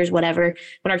 20 years, whatever,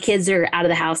 when our kids are out of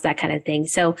the house, that kind of thing.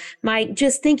 So Mike,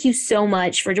 just thank you so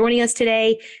much for joining us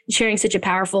today and sharing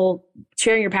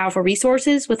your powerful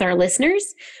resources with our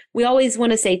listeners. We always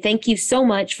want to say thank you so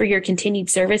much for your continued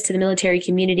service to the military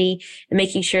community and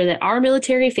making sure that our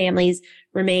military families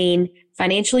remain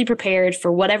financially prepared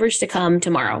for whatever's to come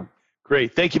tomorrow.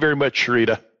 Great. Thank you very much,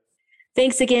 Sharita.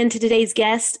 Thanks again to today's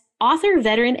guest, author,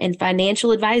 veteran, and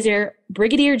financial advisor,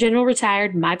 Brigadier General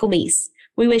Retired Michael Meese.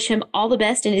 We wish him all the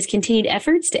best in his continued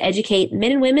efforts to educate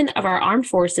men and women of our armed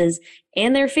forces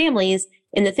and their families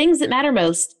in the things that matter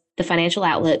most, the financial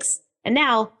outlooks. And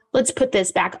now, let's put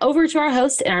this back over to our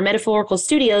host in our metaphorical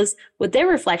studios with their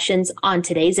reflections on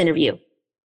today's interview.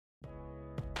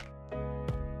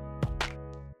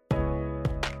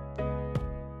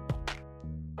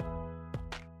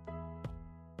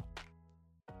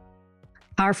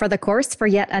 Par for the course for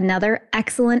yet another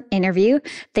excellent interview.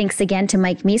 Thanks again to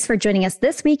Mike Meese for joining us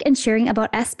this week and sharing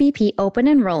about SBP Open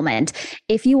Enrollment.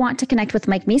 If you want to connect with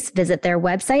Mike Meese, visit their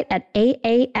website at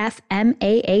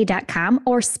aafmaa.com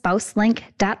or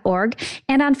spouselink.org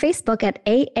and on Facebook at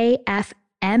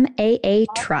AAFMAA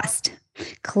Trust.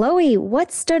 Chloe,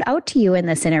 what stood out to you in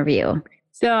this interview?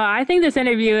 So I think this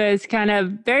interview is kind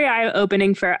of very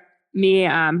eye-opening for me.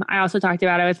 I also talked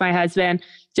about it with my husband,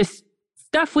 just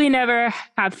stuff we never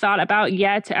have thought about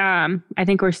yet. I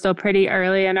think we're still pretty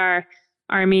early in our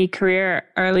Army career,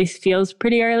 or at least feels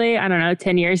pretty early. I don't know,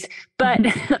 10 years. But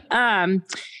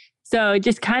so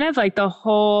just kind of like the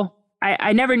whole,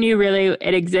 I never knew really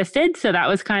it existed. So that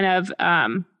was kind of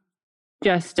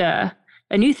just a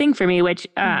new thing for me, which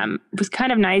was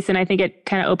kind of nice. And I think it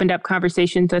kind of opened up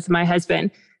conversations with my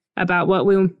husband about what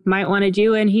we might want to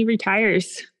do when he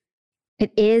retires.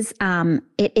 It is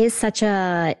such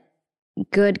a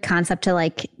good concept to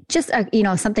like, just,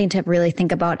 something to really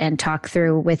think about and talk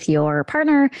through with your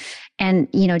partner and,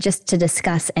 just to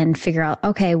discuss and figure out,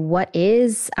 okay, what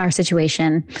is our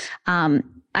situation?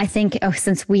 I think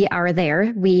since we are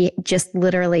there, we just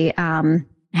literally,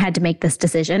 had to make this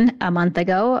decision a month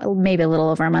ago, maybe a little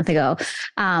over a month ago.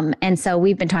 And so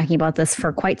we've been talking about this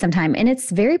for quite some time, and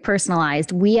it's very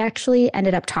personalized. We actually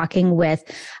ended up talking with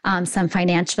some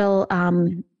financial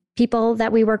people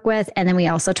that we work with. And then we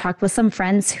also talked with some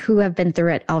friends who have been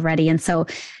through it already. And so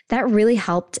that really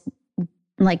helped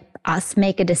like us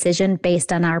make a decision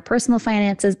based on our personal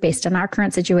finances, based on our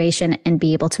current situation, and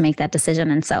be able to make that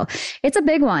decision. And so it's a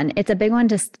big one. It's a big one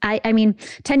to, I mean,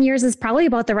 10 years is probably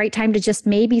about the right time to just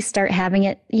maybe start having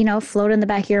it, float in the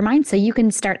back of your mind. So you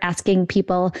can start asking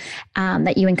people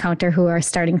that you encounter who are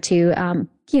starting to,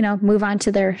 move on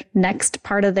to their next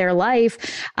part of their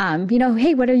life.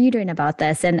 Hey, what are you doing about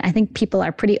this? And I think people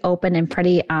are pretty open and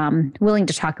pretty willing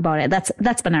to talk about it.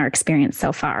 That's been our experience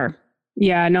so far.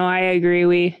 Yeah, no, I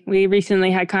agree. We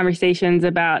recently had conversations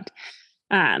about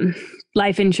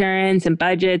life insurance and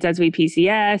budgets as we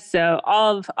PCS. So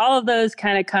all of those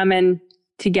kind of come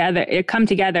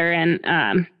together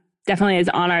and definitely is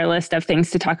on our list of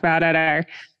things to talk about at our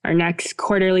next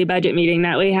quarterly budget meeting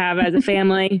that we have as a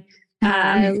family.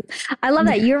 I love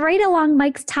that. You're right along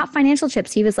Mike's top financial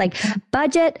tips. He was like,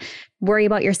 budget, worry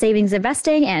about your savings,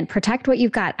 investing, and protect what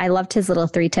you've got. I loved his little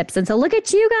 3 tips. And so look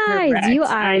at you guys. Correct. You are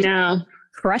I know.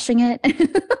 Crushing it.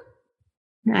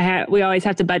 We always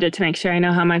have to budget to make sure I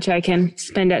know how much I can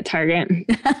spend at Target.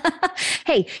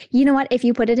 Hey, you know what? If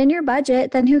you put it in your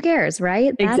budget, then who cares,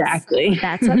 right? Exactly.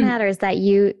 That's what matters,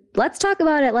 let's talk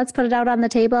about it. Let's put it out on the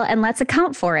table and let's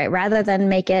account for it rather than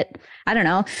make it, I don't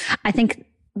know. I think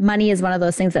money is one of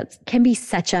those things that can be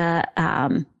such a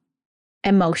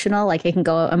emotional, like it can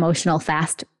go emotional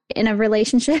fast in a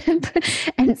relationship.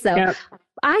 And so yep.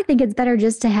 I think it's better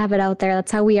just to have it out there.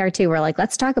 That's how we are too. We're like,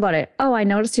 let's talk about it. Oh, I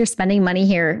noticed you're spending money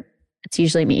here. It's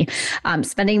usually me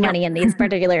spending money in these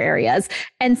particular areas.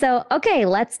 And so, okay,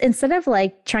 let's, instead of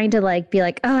like trying to like be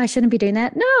like, oh, I shouldn't be doing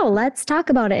that. No, let's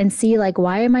talk about it and see like,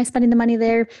 why am I spending the money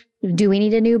there? Do we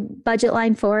need a new budget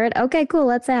line for it? Okay, cool.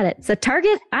 Let's add it. So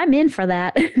Target, I'm in for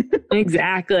that.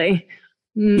 Exactly.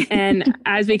 And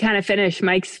as we kind of finish,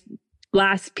 Mike's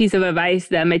last piece of advice,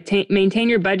 that maintain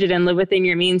your budget and live within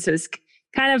your means, is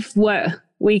kind of what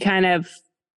we kind of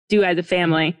do as a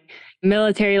family.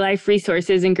 Military life,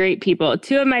 resources, and great people.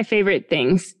 2 of my favorite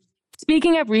things.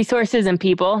 Speaking of resources and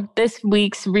people, this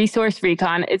week's Resource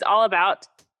Recon is all about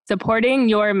supporting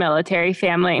your military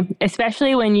family,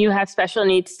 especially when you have special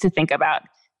needs to think about.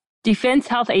 Defense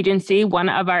Health Agency, one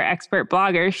of our expert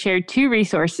bloggers, shared 2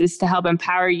 resources to help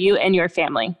empower you and your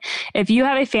family. If you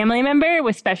have a family member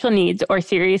with special needs or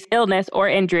serious illness or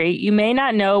injury, you may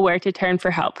not know where to turn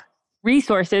for help.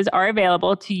 Resources are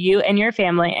available to you and your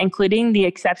family, including the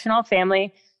Exceptional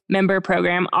Family Member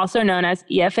Program, also known as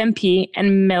EFMP,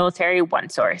 and Military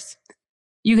OneSource.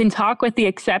 You can talk with the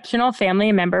Exceptional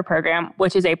Family Member Program,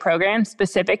 which is a program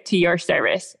specific to your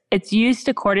service. It's used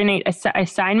to coordinate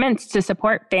assignments to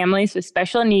support families with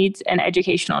special needs and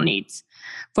educational needs.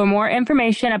 For more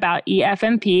information about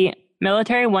EFMP,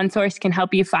 Military OneSource can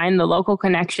help you find the local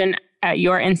connection at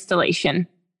your installation.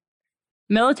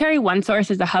 Military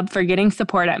OneSource is a hub for getting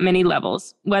support at many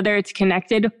levels, whether it's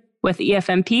connected with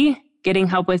EFMP, getting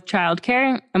help with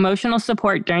childcare, emotional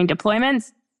support during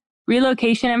deployments,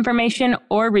 relocation information,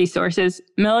 or resources.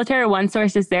 Military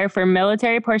OneSource is there for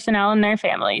military personnel and their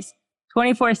families,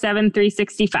 24/7,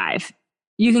 365.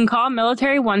 You can call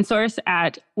Military OneSource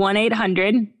at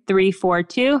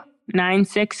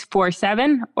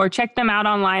 1-800-342-9647 or check them out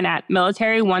online at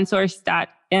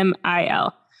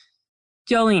militaryonesource.mil.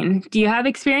 Jolene, do you have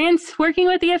experience working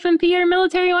with EFMP or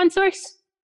Military OneSource?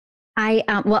 I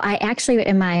actually,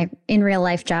 in real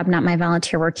life job, not my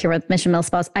volunteer work here with Mission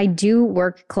Milspouse, I do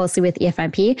work closely with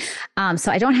EFMP.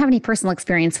 So I don't have any personal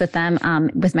experience with them,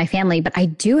 with my family, but I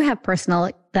do have personal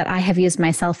that I have used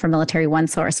myself for Military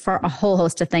OneSource for a whole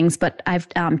host of things. But I've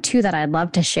 2 that I'd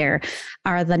love to share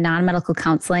are the non-medical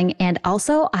counseling. And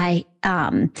also I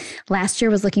last year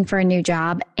was looking for a new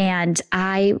job, and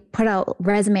I put out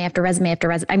resume after resume after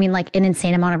resume. I mean, like an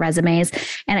insane amount of resumes,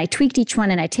 and I tweaked each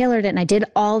one and I tailored it and I did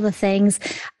all the things.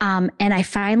 And I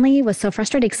finally was so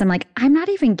frustrated because I'm like, I'm not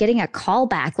even getting a call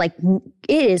back. Like,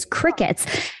 it is crickets.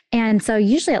 And so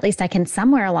usually at least I can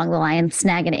somewhere along the line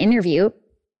snag an interview.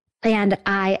 And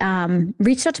I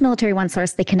reached out to Military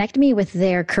OneSource. They connected me with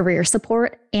their career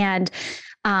support, and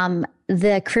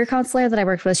The career counselor that I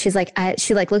worked with, she's like,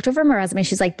 she looked over my resume.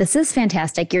 She's like, this is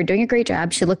fantastic. You're doing a great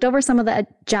job. She looked over some of the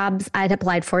jobs I'd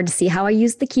applied for to see how I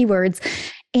used the keywords.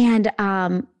 And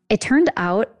it turned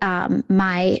out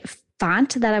my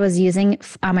font that I was using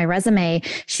on my resume,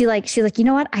 she's like, you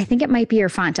know what? I think it might be your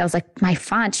font. I was like, my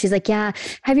font? She's like, yeah.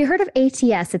 Have you heard of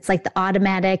ATS? It's like the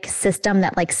automatic system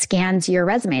that like scans your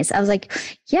resumes. I was like,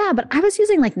 yeah, but I was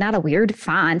using like not a weird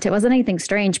font. It wasn't anything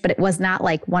strange, but it was not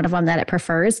like one of them that it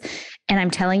prefers. And I'm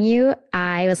telling you,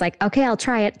 I was like, okay, I'll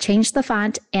try it. Changed the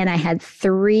font. And I had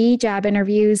 3 job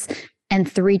interviews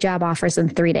and 3 job offers in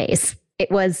 3 days. It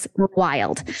was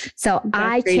wild. So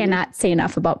I cannot say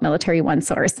enough about Military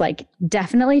OneSource. Like,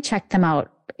 definitely check them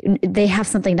out. They have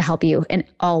something to help you in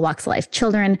all walks of life.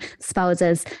 Children,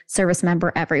 spouses, service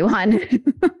member, everyone.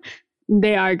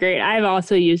 They are great. I've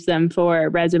also used them for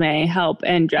resume help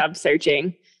and job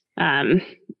searching prior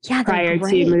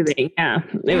to moving. Yeah,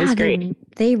 it was great.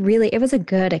 It was a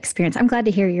good experience. I'm glad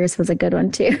to hear yours was a good one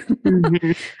too.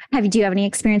 Mm-hmm. Do you have any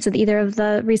experience with either of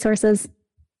the resources?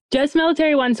 Just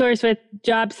Military OneSource with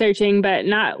job searching, but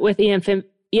not with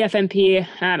EFMP,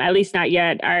 at least not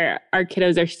yet. Our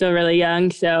kiddos are still really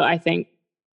young, so I think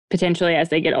potentially as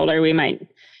they get older, we might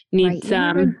need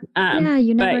some.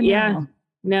 You never know. Yeah,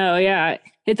 no, yeah,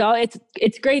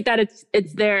 it's great that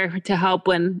it's there to help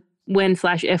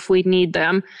when/if we need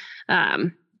them.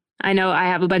 I know I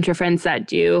have a bunch of friends that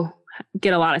do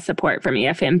get a lot of support from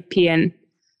EFMP and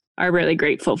are really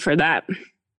grateful for that.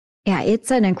 Yeah, it's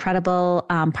an incredible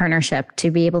partnership to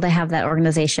be able to have that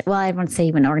organization. Well, I won't say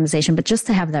even organization, but just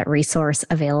to have that resource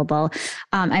available.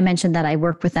 I mentioned that I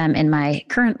work with them in my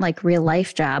current like real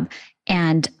life job,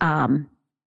 and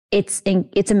it's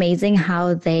amazing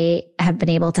how they have been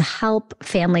able to help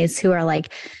families who are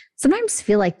like sometimes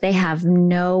feel like they have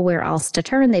nowhere else to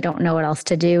turn. They don't know what else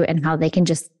to do, and how they can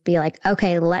just be like,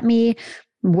 okay, let me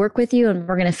work with you, and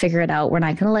we're going to figure it out. We're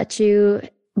not going to let you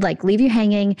like leave you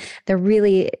hanging. They're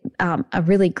really a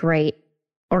really great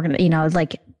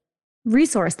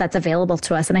resource that's available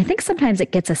to us. And I think sometimes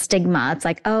it gets a stigma. It's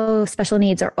like, oh, special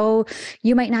needs, or, oh,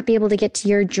 you might not be able to get to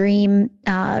your dream,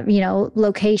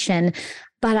 location.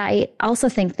 But I also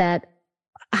think that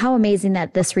how amazing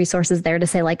that this resource is there to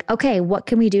say like, okay, what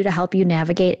can we do to help you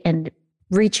navigate and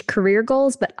reach career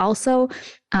goals, but also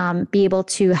be able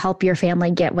to help your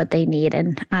family get what they need.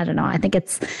 And I don't know, I think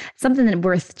it's something that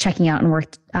worth checking out and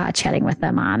worth chatting with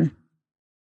them on.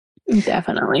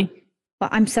 Definitely. Well,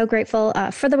 I'm so grateful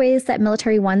for the ways that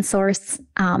Military OneSource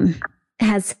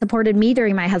has supported me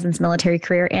during my husband's military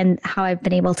career, and how I've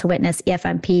been able to witness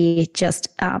EFMP just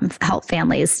help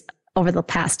families over the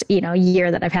past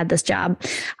year that I've had this job.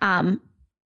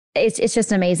 It's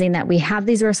just amazing that we have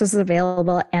these resources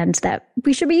available and that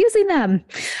we should be using them.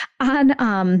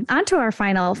 On to our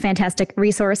final fantastic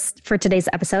resource for today's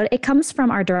episode. It comes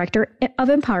from our Director of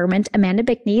Empowerment, Amanda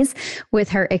Bickneys, with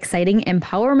her exciting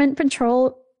Empowerment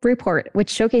Patrol report, which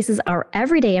showcases our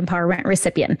everyday empowerment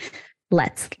recipient.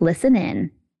 Let's listen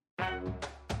in.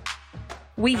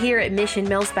 We here at Mission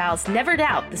MilSpouse never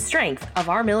doubt the strength of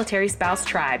our military spouse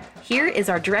tribe. Here is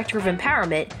our Director of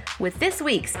Empowerment with this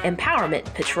week's Empowerment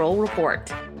Patrol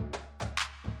Report.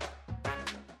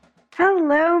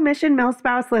 Hello, Mission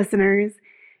MilSpouse listeners.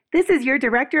 This is your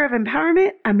Director of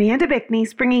Empowerment, Amanda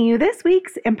Bickneys, bringing you this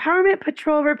week's Empowerment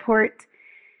Patrol Report.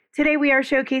 Today we are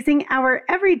showcasing our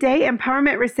everyday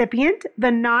empowerment recipient, the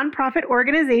nonprofit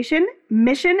organization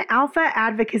Mission Alpha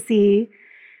Advocacy.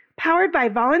 Powered by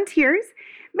volunteers,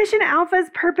 Mission Alpha's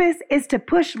purpose is to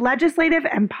push legislative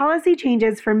and policy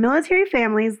changes for military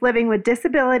families living with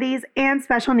disabilities and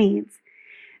special needs.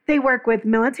 They work with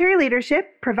military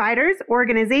leadership, providers,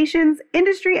 organizations,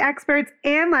 industry experts,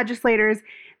 and legislators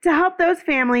to help those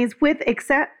families with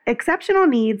exceptional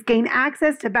needs gain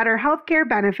access to better healthcare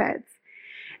benefits.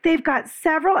 They've got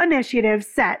several initiatives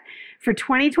set for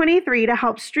 2023 to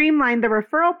help streamline the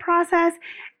referral process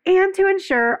and to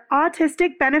ensure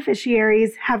autistic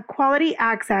beneficiaries have quality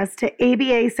access to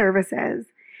ABA services.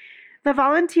 The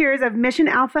volunteers of Mission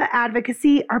Alpha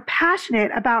Advocacy are passionate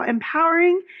about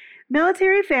empowering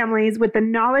military families with the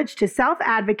knowledge to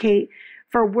self-advocate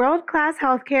for world-class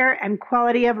healthcare and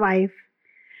quality of life.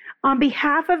 On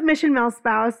behalf of Mission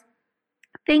MilSpouse,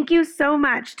 thank you so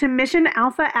much to Mission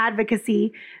Alpha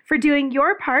Advocacy for doing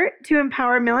your part to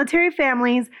empower military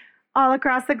families all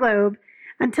across the globe.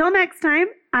 Until next time,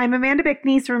 I'm Amanda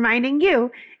Bickneys reminding you,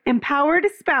 empowered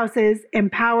spouses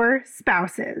empower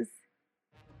spouses.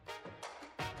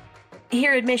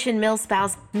 Here at Mission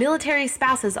MilSpouse, military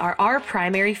spouses are our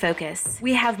primary focus.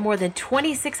 We have more than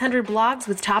 2,600 blogs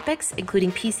with topics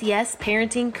including PCS,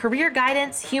 parenting, career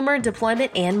guidance, humor,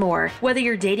 deployment, and more. Whether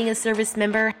you're dating a service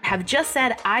member, have just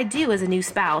said I do as a new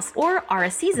spouse, or are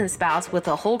a seasoned spouse with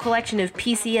a whole collection of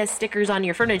PCS stickers on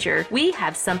your furniture, we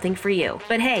have something for you.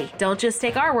 But hey, don't just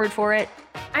take our word for it.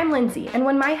 I'm Lindsay, and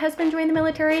when my husband joined the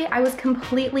military, I was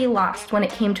completely lost when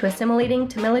it came to assimilating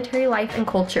to military life and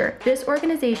culture. This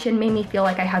organization made me feel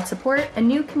like I had support, a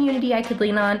new community I could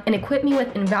lean on, and equipped me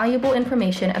with invaluable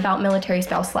information about military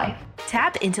spouse life.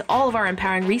 Tap into all of our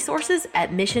empowering resources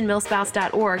at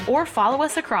missionmilspouse.org or follow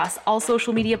us across all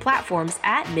social media platforms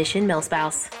at Mission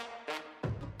MilSpouse.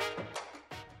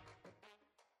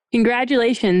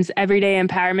 Congratulations, Everyday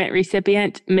Empowerment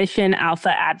recipient, Mission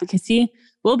Alpha Advocacy.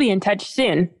 We'll be in touch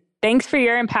soon. Thanks for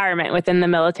your empowerment within the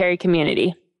military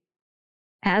community.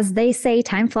 As they say,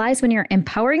 time flies when you're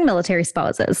empowering military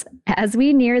spouses. As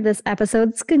we near this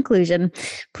episode's conclusion,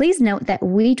 please note that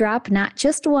we drop not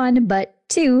just one, but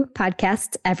 2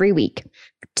 podcasts every week.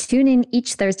 Tune in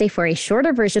each Thursday for a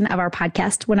shorter version of our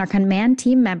podcast when our command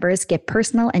team members get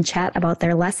personal and chat about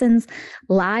their lessons,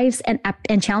 lives, and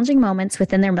challenging moments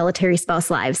within their military spouse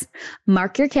lives.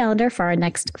 Mark your calendar for our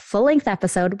next full-length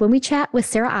episode when we chat with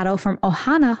Sarah Otto from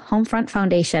Ohana Homefront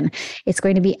Foundation. It's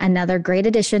going to be another great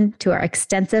addition to our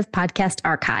extensive podcast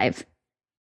archive.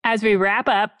 As we wrap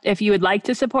up, if you would like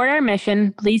to support our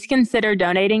mission, please consider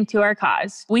donating to our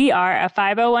cause. We are a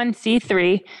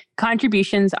 501c3.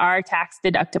 Contributions are tax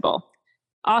deductible.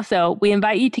 Also, we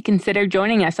invite you to consider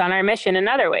joining us on our mission in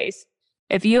other ways.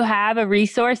 If you have a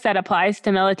resource that applies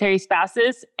to military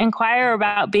spouses, inquire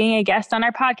about being a guest on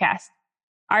our podcast.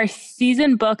 Our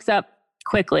season books up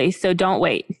quickly, so don't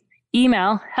wait.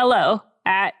 Email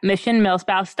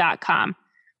hello@missionmilspouse.com.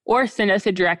 or send us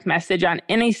a direct message on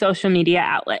any social media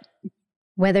outlet.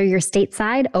 Whether you're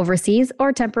stateside, overseas,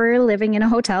 or temporarily living in a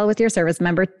hotel with your service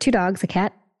member, 2 dogs, a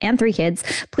cat, and 3 kids,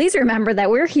 please remember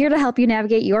that we're here to help you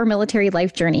navigate your military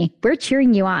life journey. We're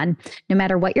cheering you on. No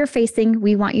matter what you're facing,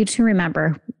 we want you to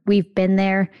remember we've been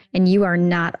there and you are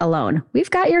not alone. We've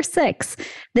got your 6.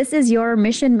 This is your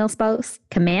Mission MilSpouse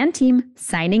Command Team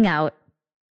signing out.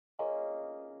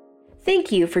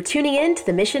 Thank you for tuning in to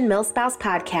the Mission MilSpouse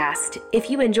podcast. If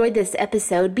you enjoyed this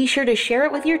episode, be sure to share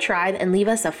it with your tribe and leave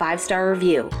us a 5-star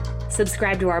review.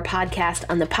 Subscribe to our podcast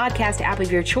on the podcast app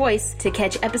of your choice to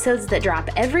catch episodes that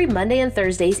drop every Monday and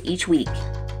Thursdays each week.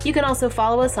 You can also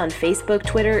follow us on Facebook,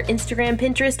 Twitter, Instagram,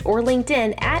 Pinterest, or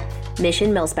LinkedIn at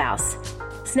Mission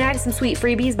MilSpouse. Snag some sweet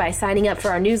freebies by signing up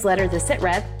for our newsletter, The Sit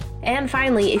Rep. And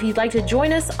finally, if you'd like to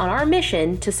join us on our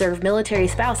mission to serve military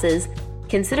spouses,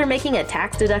 consider making a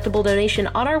tax-deductible donation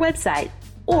on our website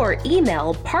or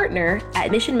email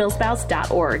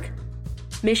partner@missionmilspouse.org.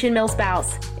 Mission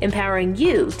MilSpouse, empowering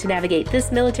you to navigate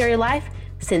this military life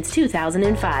since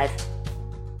 2005.